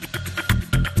ஏற்படுத்தியுள்ளது.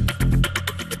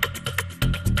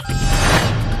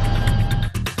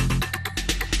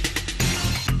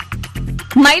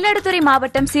 மயிலாடுதுறை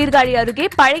மாவட்டம் சீர்காழி அருகே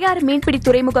பழையாறு மீன்பிடி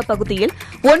துறைமுக பகுதியில்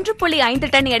 1.5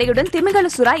 டன் எடையுடன் திமிங்கல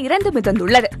சுறா இறந்து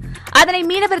மிதந்துள்ளது. அதனை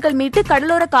மீனவர்கள் மீட்டு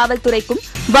கடலோர காவல்துறைக்கும்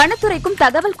வனத்துறைக்கும்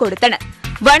தகவல் கொடுத்தனர்.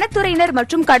 வனத்துறையினர்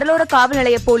மற்றும் கடலோர காவல்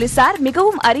நிலைய போலீசார்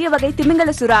மிகவும் அரிய வகை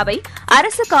திமிங்கல சுறாவை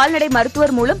அரசு கால்நடை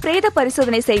மருத்துவர் மூலம் பிரேத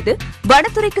பரிசோதனை செய்து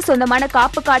வனத்துறைக்கு சொந்தமான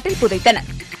காப்பு காட்டில் புதைத்தனர்.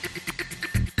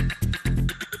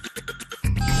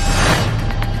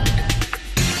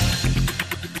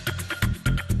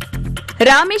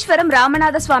 ராமேஸ்வரம்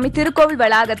ராமநாத சுவாமி திருக்கோவில்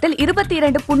வளாகத்தில்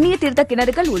 22 புண்ணிய தீர்த்த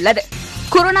கிணறுகள் உள்ளது.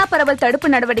 கொரோனா பரவல் தடுப்பு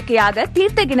நடவடிக்கையாக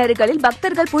தீர்த்த கிணறுகளில்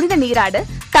பக்தர்கள் புனித நீராட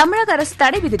தமிழக அரசு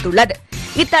தடை விதித்துள்ளது.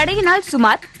 இத்தடையினால்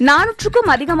சுமார் 400க்கும்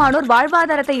அதிகமானோர்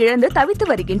வாழ்வாதாரத்தை இழந்து தவித்து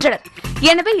வருகின்றனர்.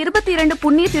 எனவே 22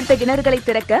 புண்ணிய தீர்த்த கிணறுகளை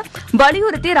திறக்க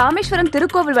வலியுறுத்தி ராமேஸ்வரம்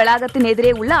திருக்கோவில் வளாகத்தின்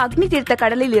எதிரே உள்ள அக்னி தீர்த்த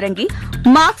கடலில் இறங்கி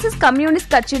மார்க்சிஸ்ட்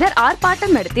கம்யூனிஸ்ட் கட்சியினர்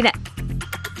ஆர்ப்பாட்டம் நடத்தினர்.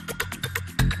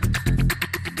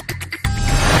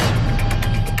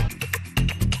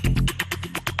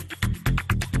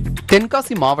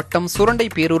 தென்காசி மாவட்டம் சுரண்டை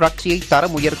பேரூராட்சியை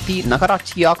தரம் உயர்த்தி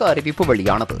நகராட்சியாக அறிவிப்பு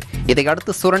வெளியானது.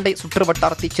 இதையடுத்து சுரண்டை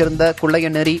சுற்றுவட்டாரத்தைச் சேர்ந்த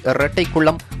குள்ளையநெறி,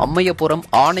 இரட்டைக்குளம், அம்மையபுரம்,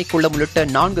 ஆனைக்குளம் உள்ளிட்ட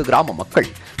 4 கிராம மக்கள்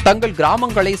தங்கள்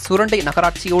கிராமங்களை சுரண்டை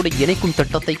நகராட்சியோடு இணைக்கும்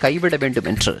திட்டத்தை கைவிட வேண்டும்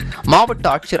என்று மாவட்ட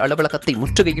ஆட்சியர் அலுவலகத்தை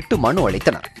முற்றுகையிட்டு மனு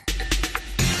அளித்தனர்.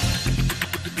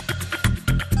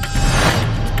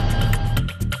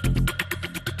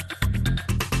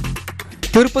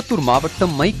 திருப்பத்தூர்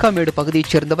மாவட்டம் மைக்காமேடு பகுதியைச்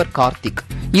சேர்ந்தவர் கார்த்திக்.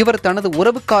 இவர் தனது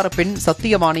உறவுக்கார பெண்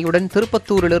சத்தியவாணியுடன்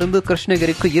திருப்பத்தூரிலிருந்து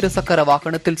கிருஷ்ணகிரிக்கு இருசக்கர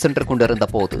வாகனத்தில் சென்று கொண்டிருந்த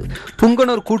போது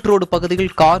புங்கனூர் கூட்ரோடு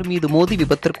பகுதியில் கார் மீது மோதி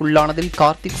விபத்திற்குள்ளானதில்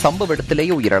கார்த்திக் சம்பவ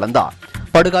இடத்திலேயே உயிரிழந்தார்.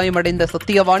 படுகாயமடைந்த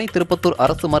சத்தியவாணி திருப்பத்தூர்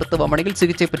அரசு மருத்துவமனையில்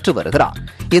சிகிச்சை பெற்று வருகிறார்.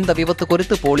 இந்த விபத்து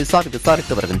குறித்து போலீசார்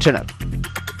விசாரித்து வருகின்றனர்.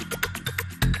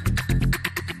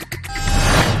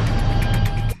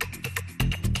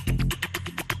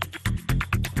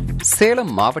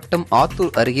 சேலம் மாவட்டம்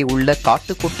ஆத்தூர் அருகே உள்ள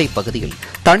காட்டுக்கோட்டை பகுதியில்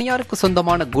தனியாருக்கு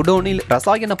சொந்தமான குடோனில்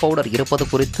ரசாயன பவுடர் இருப்பது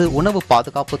குறித்து உணவு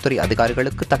பாதுகாப்புத்துறை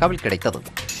அதிகாரிகளுக்கு தகவல் கிடைத்தது.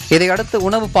 இதையடுத்து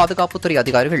உணவு பாதுகாப்புத்துறை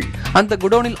அதிகாரிகள் அந்த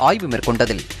குடோனில் ஆய்வு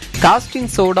மேற்கொண்டதில்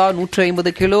costing soda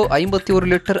 150 kilo,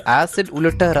 51 litre acid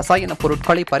உள்ளிட்ட ரசாயன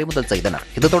பொருட்களை பறிமுதல் செய்தனர்.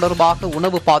 இது தொடர்பாக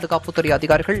உணவு பாதுகாப்புத்துறை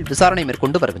அதிகாரிகள் விசாரணை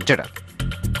மேற்கொண்டு வருகின்றனர்.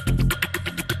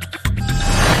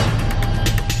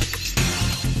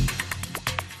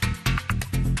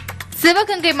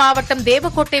 சிவகங்கை மாவட்டம்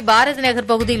தேவக்கோட்டை பாரதி நகர்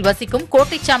பகுதியில் வசிக்கும்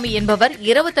கோட்டைச்சாமி என்பவர்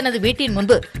இரவு தனது வீட்டின்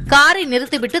முன்பு காரை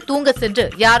நிறுத்திவிட்டு தூங்க சென்று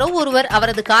யாரோ ஒருவர்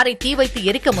அவரது காரை தீ வைத்து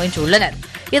எரிக்க முயன்றுள்ளனர்.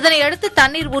 இதனையடுத்து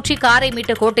தண்ணீர் ஊற்றி காரை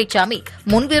மீட்ட கோட்டைச்சாமி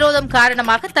முன்விரோதம்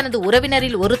காரணமாக தனது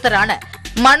உறவினரில் ஒருத்தரான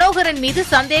மனோகரன் மீது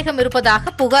சந்தேகம்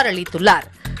இருப்பதாக புகார் அளித்துள்ளார்.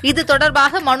 இது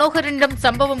தொடர்பாக மனோகரனிடம்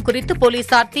சம்பவம் குறித்து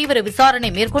போலீசார் தீவிர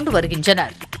விசாரணை மேற்கொண்டு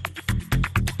வருகின்றனர்.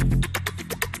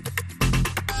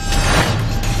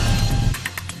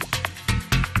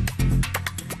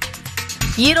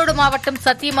 ஈரோடு மாவட்டம்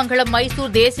சத்தியமங்கலம்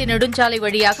மைசூர் தேசிய நெடுஞ்சாலை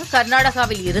வழியாக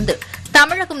கர்நாடகாவில் இருந்து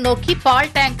தமிழகம் நோக்கி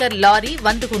பால் டேங்கர் லாரி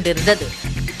வந்து கொண்டிருந்தது.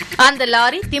 அந்த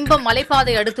லாரி திம்பம்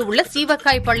மலைப்பாதை அடுத்து உள்ள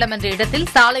சீவக்காய் பள்ளம் என்ற இடத்தில்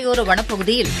சாலையோர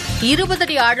வனப்பகுதியில் 20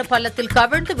 அடி ஆழ பள்ளத்தில்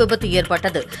கவிழ்ந்து விபத்து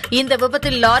ஏற்பட்டது. இந்த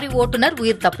விபத்தில் லாரி ஓட்டுநர்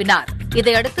உயிர் தப்பினார்.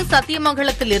 இதையடுத்து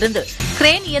சத்தியமங்கலத்தில் இருந்து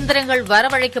கிரேன் இயந்திரங்கள்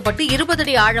வரவழைக்கப்பட்டு 20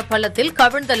 அடி ஆழ பள்ளத்தில்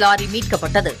கவிழ்ந்த லாரி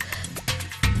மீட்கப்பட்டது.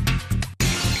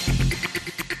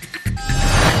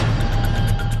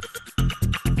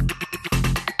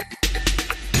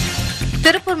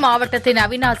 திருப்பூர் மாவட்டத்தின்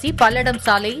அவினாசி, பல்லடம்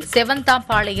சாலை,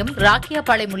 செவந்தாம்பாளையம்,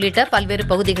 ராக்கியாபாளையம் உள்ளிட்ட பல்வேறு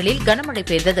பகுதிகளில் கனமழை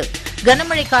பெய்தது.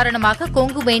 கனமழை காரணமாக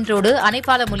கொங்கு மெயின் ரோடு,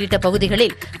 அணைப்பாலம் உள்ளிட்ட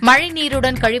பகுதிகளில் மழை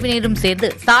நீருடன் கழிவுநீரும் சேர்ந்து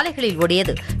சாலைகளில்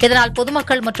ஓடியது. இதனால்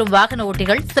பொதுமக்கள் மற்றும் வாகன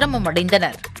ஓட்டிகள் சிரமம்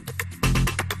அடைந்தனர்.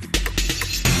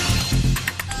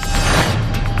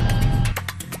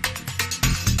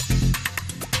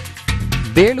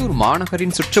 வேலூர்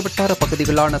மாநகரின் சுற்றுவட்டார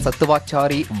பகுதிகளான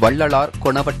சத்துவாச்சாரி, வள்ளலார்,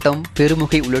 கொணவட்டம்,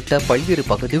 பெருமுகை உள்ளிட்ட பல்வேறு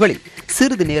பகுதிகளில்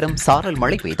சிறிது நேரம் சாரல்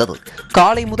மழை பெய்தது.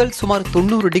 காலை முதல் சுமார்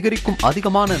 90 டிகிரிக்கும்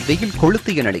அதிகமான வெயில்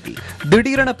கொளுத்திய நிலையில்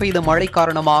திடீரென பெய்த மழை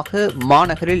காரணமாக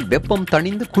மாநகரில் வெப்பம்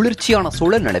தணிந்து குளிர்ச்சியான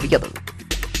சூழல் நிலவியது.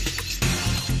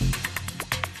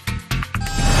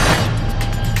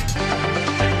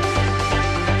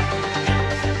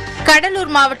 கடலூர்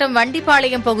மாவட்டம்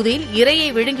வண்டிப்பாளையம் பகுதியில் இரையை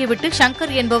விழுங்கிவிட்டு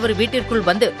சங்கர் என்பவர் வீட்டிற்குள்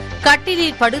வந்து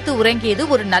கட்டிலில் படுத்து உறங்கியது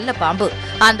ஒரு நல்ல பாம்பு.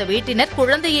 அந்த வீட்டினர்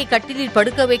குழந்தையை கட்டிலில்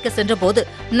படுக்க வைக்க சென்றபோது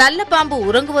நல்ல பாம்பு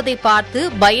உறங்குவதை பார்த்து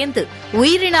பயந்து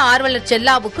உயிரின ஆர்வலர்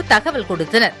செல்லாவுக்கு தகவல்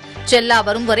கொடுத்தனர். செல்லா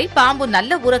வரும் வரை பாம்பு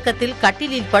நல்ல உறக்கத்தில்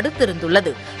கட்டிலில்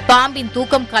படுத்திருந்துள்ளது. பாம்பின்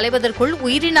தூக்கம் களைவதற்குள்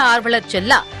உயிரின ஆர்வலர்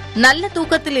செல்லா நல்ல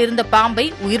தூக்கத்தில் இருந்த பாம்பை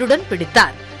உயிருடன்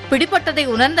பிடித்தார். பிடிப்பட்டதை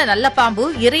உணர்ந்த நல்ல பாம்பு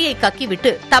இரையை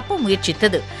கக்கிவிட்டு தப்ப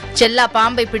முயற்சித்தது. செல்லா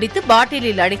பாம்பை பிடித்து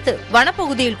பாட்டிலில் அடைத்து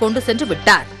வனப்பகுதியில் கொண்டு சென்று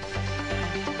விட்டார்.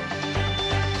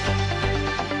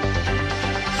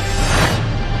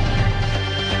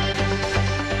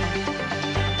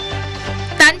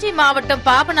 தஞ்சை மாவட்டம்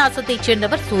பாபநாசத்தைச்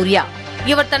சேர்ந்தவர் சூர்யா.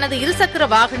 இவர் தனது இருசக்கர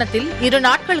வாகனத்தில் 2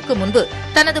 நாட்களுக்கு முன்பு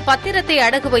தனது பத்திரத்தை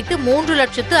அடகு வைத்து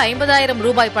 3,50,000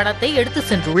 ரூபாய் பணத்தை எடுத்து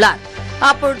சென்றுள்ளார்.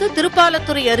 அப்பொழுது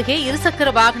திருப்பாலத்துறை அருகே இருசக்கர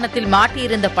வாகனத்தில்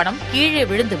மாட்டியிருந்த பணம் கீழே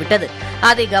விழுந்துவிட்டது.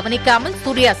 அதை கவனிக்காமல்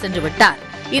சூர்யா சென்று விட்டார்.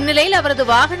 இந்நிலையில் அவரது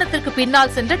வாகனத்திற்கு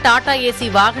பின்னால் சென்ற டாடா ஏசி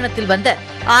வாகனத்தில் வந்த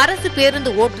அரசு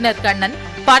பேருந்து ஓட்டுநர் கண்ணன்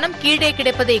பணம் கீழே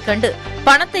கிடைப்பதைக் கண்டு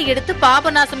பணத்தை எடுத்து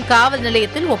பாபநாசம் காவல்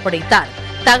நிலையத்தில் ஒப்படைத்தார்.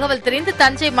 தகவல் தெரிந்து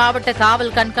தஞ்சை மாவட்ட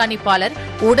காவல் கண்காணிப்பாளர்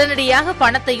உடனடியாக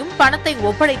பணத்தை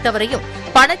ஒப்படைத்தவரையும்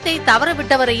பணத்தை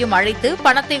தவறவிட்டவரையும் அழைத்து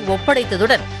பணத்தை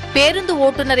ஒப்படைத்ததுடன் பேருந்து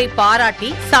ஓட்டுநரை பாராட்டி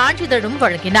சான்றிதழும்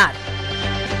வழங்கினார்.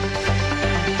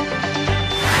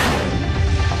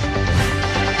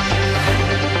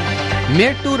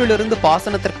 மேட்டூரிலிருந்து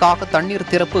பாசனத்திற்காக தண்ணீர்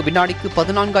திறப்பு வினாடிக்கு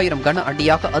 14,000 கன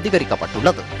அடியாக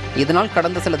அதிகரிக்கப்பட்டுள்ளது. இதனால்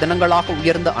கடந்த சில தினங்களாக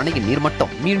உயர்ந்த அணையின்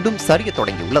நீர்மட்டம் மீண்டும் சரிய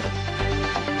தொடங்கியுள்ளது.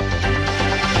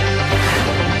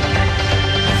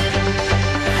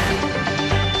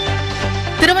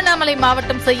 திருவண்ணாமலை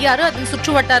மாவட்டம் செய்யாறு, அதன்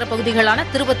சுற்றுவட்டார பகுதிகளான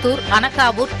திருவத்தூர்,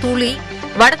 அனகாவூர், தூளி,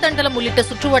 வடதண்டலம் உள்ளிட்ட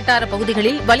சுற்றுவட்டார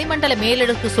பகுதிகளில் வளிமண்டல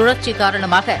மேலடுக்கு சுழற்சி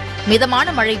காரணமாக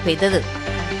மிதமான மழை பெய்தது.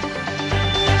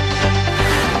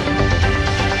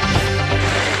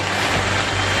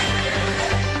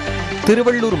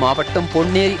 திருவள்ளூர் மாவட்டம்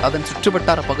பொன்னேரி அதன்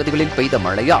சுற்றுவட்டார பகுதிகளில் பெய்த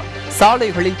மழையால்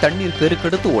சாலைகளில் தண்ணீர்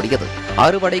பெருக்கெடுத்து ஓடியது.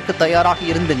 அறுவடைக்கு தயாராக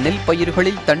இருந்த நெல்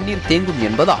பயிர்களில் தண்ணீர் தேங்கும்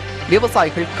என்பதால்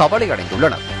விவசாயிகள் கவலை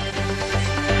அடைந்துள்ளனர்.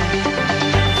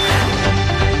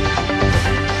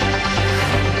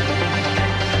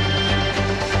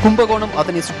 கும்பகோணம்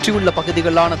அதனை சுற்றியுள்ள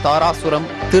பகுதிகளான தாராசுரம்,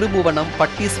 திருபுவனம்,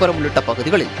 பட்டீஸ்வரம் உள்ளிட்ட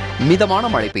பகுதிகளில் மிதமான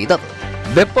மழை பெய்தது.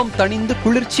 வெப்பம் தணிந்து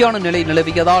குளிர்ச்சியான நிலை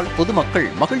நிலவியதால் பொதுமக்கள்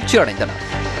மகிழ்ச்சி அடைந்தனர்.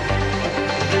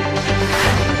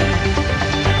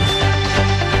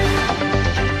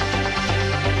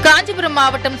 காஞ்சிபுரம்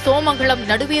மாவட்டம் சோமங்கலம்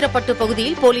நடுவீரப்பட்டு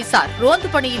பகுதியில் போலீசார் ரோந்து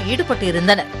பணியில் ஈடுபட்டு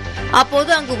இருந்தனர். அப்போது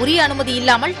அங்கு உரிய அனுமதி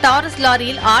இல்லாமல் டாரஸ்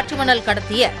லாரியில் ஆற்று மணல்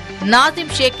கடத்திய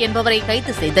நாசிம் ஷேக் என்பவரை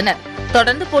கைது செய்தனர்.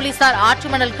 தொடர்ந்து போலீசார் ஆற்று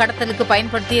மணல் கடத்தலுக்கு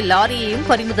பயன்படுத்திய லாரியையும்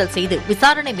பறிமுதல் செய்து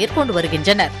விசாரணை மேற்கொண்டு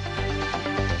வருகின்றனர்.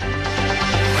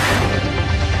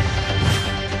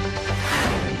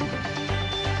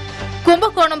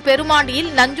 கும்பகோணம் பெருமாண்டியில்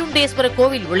நஞ்சுண்டேஸ்வர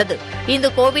கோவில் உள்ளது. இந்த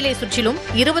கோவிலை சுற்றிலும்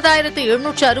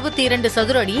 20,762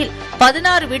 சதுர அடியில்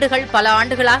 16 வீடுகள் பல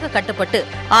ஆண்டுகளாக கட்டப்பட்டு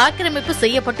ஆக்கிரமிப்பு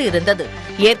செய்யப்பட்டு இருந்தது.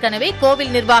 ஏற்கனவே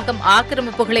கோவில் நிர்வாகம்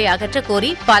ஆக்கிரமிப்புகளை அகற்ற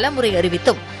கோரி பலமுறை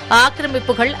அறிவித்தும்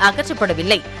ஆக்கிரமிப்புகள்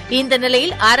அகற்றப்படவில்லை. இந்த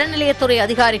நிலையில் அறநிலையத்துறை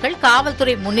அதிகாரிகள்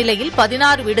காவல்துறை முன்னிலையில்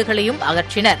 16 வீடுகளையும்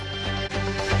அகற்றினர்.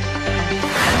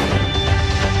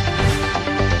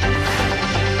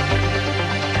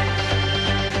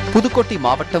 புதுக்கோட்டை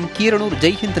மாவட்டம் கீரனூர்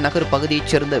ஜெய்ஹிந்த் நகர்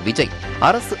பகுதியைச் சேர்ந்த விஜய்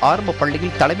அரசு ஆரம்ப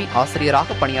பள்ளியில் தலைமை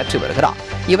ஆசிரியராக பணியாற்றி வருகிறார்.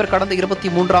 இவர் கடந்த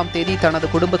 23ஆம் தேதி தனது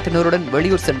குடும்பத்தினருடன்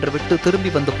வெளியூர் சென்றுவிட்டு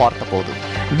திரும்பி வந்து பார்த்தபோது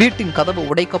வீட்டின் கதவு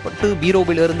உடைக்கப்பட்டு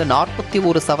பீரோவிலிருந்து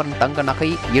 41 சவரன் தங்க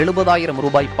நகை, 70,000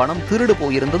 ரூபாய் பணம் திருடு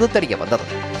போயிருந்தது தெரியவந்தது.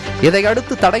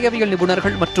 இதையடுத்து தடயவியல்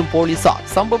நிபுணர்கள் மற்றும் போலீசார்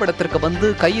சம்பவ இடத்திற்கு வந்து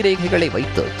கைரேகைகளை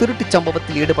வைத்து திருட்டுச்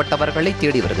சம்பவத்தில் ஈடுபட்டவர்களை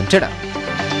தேடி வருகின்றனர்.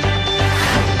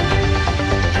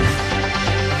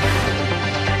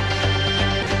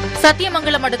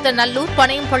 சத்தியமங்கலம் அடுத்த நல்லூர்,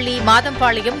 பனையம்பள்ளி,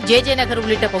 மாதம்பாளையம், ஜே நகர்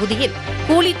உள்ளிட்ட பகுதியில்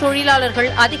கூலி தொழிலாளர்கள்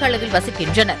அதிக அளவில்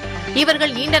வசிக்கின்றனர்.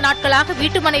 இவர்கள் நீண்ட நாட்களாக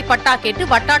வீட்டுமனை பட்டா கேட்டு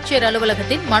வட்டாட்சியர்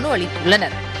அலுவலகத்தில் மனு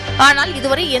அளித்துள்ளனர். ஆனால்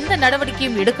இதுவரை எந்த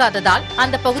நடவடிக்கையும் எடுக்காததால்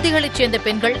அந்த பகுதிகளைச் சேர்ந்த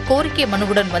பெண்கள் கோரிக்கை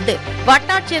மனுவுடன் வந்து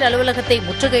வட்டாட்சியர் அலுவலகத்தை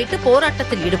முற்றுகையிட்டு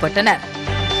போராட்டத்தில் ஈடுபட்டனர்.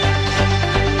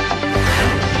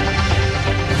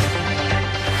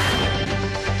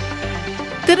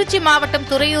 திருச்சி மாவட்டம்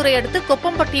துறையூரை அடுத்து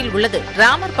கொப்பம்பட்டியில் உள்ளது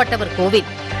ராமர் பட்டவர் கோவில்.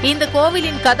 இந்த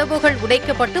கோவிலின் கதவுகள்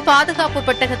உடைக்கப்பட்டு பாதுகாப்பு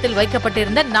பெட்டகத்தில்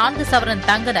வைக்கப்பட்டிருந்த 4 சவரன்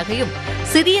தங்க நகையும்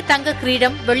சிறிய தங்க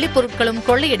கிரீடம், வெள்ளிப் பொருட்களும்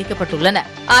கொள்ளையடிக்கப்பட்டுள்ளன.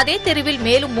 அதே தெருவில்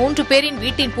மேலும் 3 பேரின்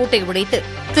வீட்டின் பூட்டை உடைத்து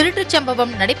திருட்டுச்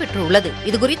சம்பவம் நடைபெற்றுள்ளது.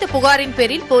 இதுகுறித்த புகாரின்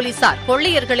பேரில் போலீசார்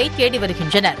கொள்ளையர்களை தேடி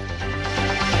வருகின்றனர்.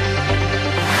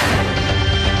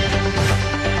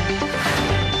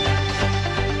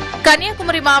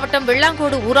 கன்னியாகுமரி மாவட்டம்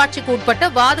வெள்ளாங்கோடு ஊராட்சிக்கு உட்பட்ட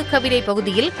வாதுக்கவிரை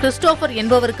பகுதியில் கிறிஸ்டோபர்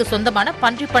என்பவருக்கு சொந்தமான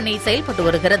பன்றிப் பண்ணை செயல்பட்டு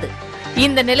வருகிறது.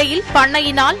 இந்த நிலையில்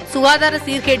பண்ணையினால் சுகாதார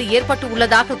சீர்கேடு ஏற்பட்டு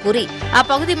உள்ளதாக கூறி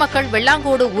அப்பகுதி மக்கள்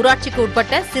வெள்ளாங்கோடு ஊராட்சிக்கு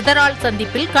உட்பட்ட சிதறால்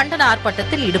சந்திப்பில் கண்டன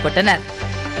ஆர்ப்பாட்டத்தில் ஈடுபட்டனர்.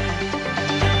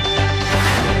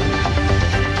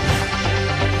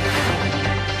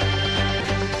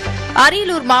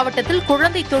 அரியலூர் மாவட்டத்தில்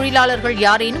குழந்தை தொழிலாளர்கள்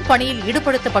யாரேனும் பணியில்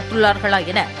ஈடுபடுத்தப்பட்டுள்ளார்களா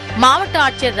என மாவட்ட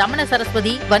ஆட்சியர் ரமண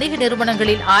சரஸ்வதி வணிக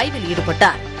நிறுவனங்களில் ஆய்வில்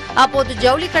ஈடுபட்டார். அப்போது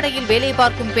ஜவுளிக்கடையில் வேலை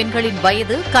பார்க்கும் பெண்களின்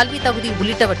வயது, கல்வி தகுதி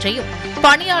உள்ளிட்டவற்றையும்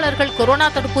பணியாளர்கள் கொரோனா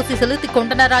தடுப்பூசி செலுத்திக்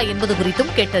கொண்டனரா என்பது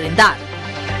குறித்தும் கேட்டறிந்தார்.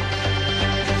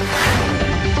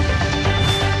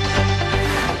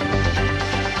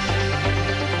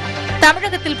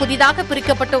 தமிழகத்தில் புதிதாக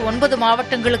பிரிக்கப்பட்ட 9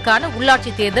 மாவட்டங்களுக்கான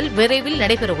உள்ளாட்சித் தேர்தல் விரைவில்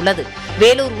நடைபெறவுள்ளது.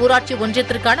 வேலூர் ஊராட்சி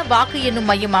ஒன்றியத்திற்கான வாக்கு எண்ணும்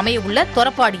மையம் அமையவுள்ள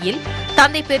தொரப்பாடியில்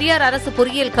தந்தை பெரியார் அரசு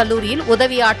பொறியியல் கல்லூரியில்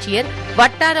உதவி ஆட்சியர்,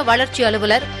 வட்டார வளர்ச்சி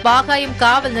அலுவலர், பாகாயம்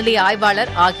காவல் நிலைய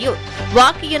ஆய்வாளர் ஆகியோர்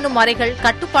வாக்கு எண்ணும் அறைகள்,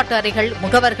 கட்டுப்பாட்டு அறைகள்,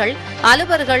 முகவர்கள்,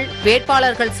 அலுவலர்கள்,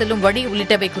 வேட்பாளர்கள் செல்லும் வழி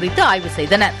உள்ளிட்டவை குறித்து ஆய்வு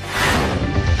செய்தனர்.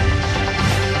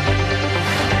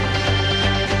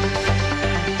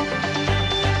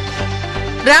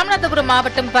 ராமநாதபுரம்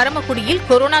மாவட்டம் பரமக்குடியில்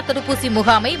கொரோனா தடுப்பூசி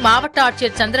முகாமை மாவட்ட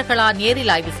ஆட்சியர் சந்திரகலா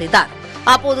நேரில் ஆய்வு செய்தார்.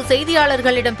 அப்போது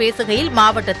செய்தியாளர்களிடம் பேசுகையில்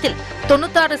மாவட்டத்தில்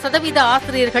 96%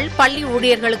 ஆசிரியர்கள், பள்ளி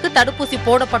ஊழியர்களுக்கு தடுப்பூசி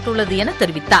போடப்பட்டுள்ளது என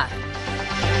தெரிவித்தார்.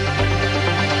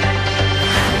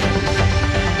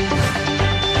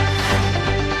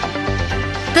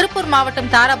 திருப்பூர் மாவட்டம்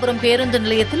தாராபுரம் பேருந்து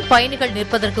நிலையத்தில் பயணிகள்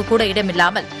நிற்பதற்கு கூட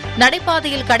இடமில்லாமல்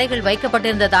நடைபாதையில் கடைகள்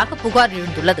வைக்கப்பட்டிருந்ததாக புகார்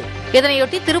எழுந்துள்ளது.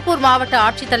 இதனையொட்டி திருப்பூர் மாவட்ட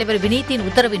ஆட்சித்தலைவர் வினீத்தின்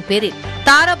உத்தரவின் பேரில்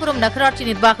தாராபுரம் நகராட்சி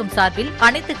நிர்வாகம் சார்பில்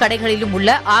அனைத்து கடைகளிலும் உள்ள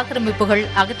ஆக்கிரமிப்புகள்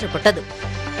அகற்றப்பட்டது.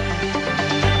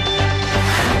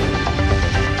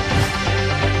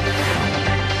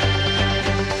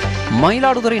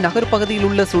 மயிலாடுதுறை நகர் பகுதியில்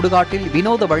உள்ள சுடுகாட்டில்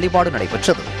வினோத வழிபாடு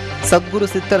நடைபெற்றது. சத்குரு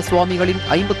சித்தர் சுவாமிகளின்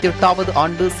 58வது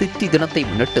ஆண்டு சித்தி தினத்தை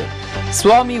முன்னிட்டு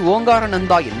சுவாமி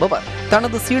ஓங்காரானந்தா என்பவர்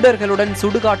தனது சீடர்களுடன்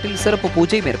சுடுகாட்டில் சிறப்பு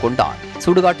பூஜை மேற்கொண்டார்.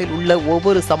 சுடுகாட்டில் உள்ள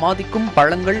ஒவ்வொரு சமாதிக்கும்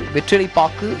பழங்கள்,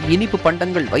 வெற்றிலைப்பாக்கு, இனிப்பு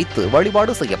பண்டங்கள் வைத்து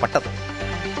வழிபாடு செய்யப்பட்டது.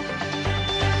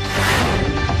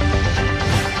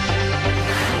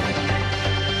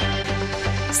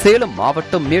 சேலம்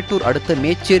மாவட்டம் மேட்டூர் அடுத்த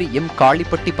மேச்சேரி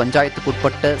காளிப்பட்டி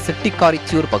பஞ்சாயத்துக்குட்பட்ட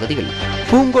செட்டிக்காரிச்சியூர் பகுதியில்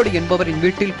பூங்கொடி என்பவரின்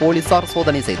வீட்டில் போலீசார்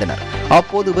சோதனை செய்தனர்.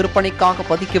 அப்போது விற்பனைக்காக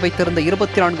பதுக்கி வைத்திருந்த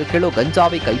 24 கிலோ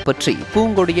கஞ்சாவை கைப்பற்றி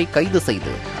பூங்கொடியை கைது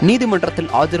செய்து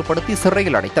நீதிமன்றத்தில் ஆஜர்படுத்தி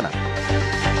சிறையில் அடைத்தனர்.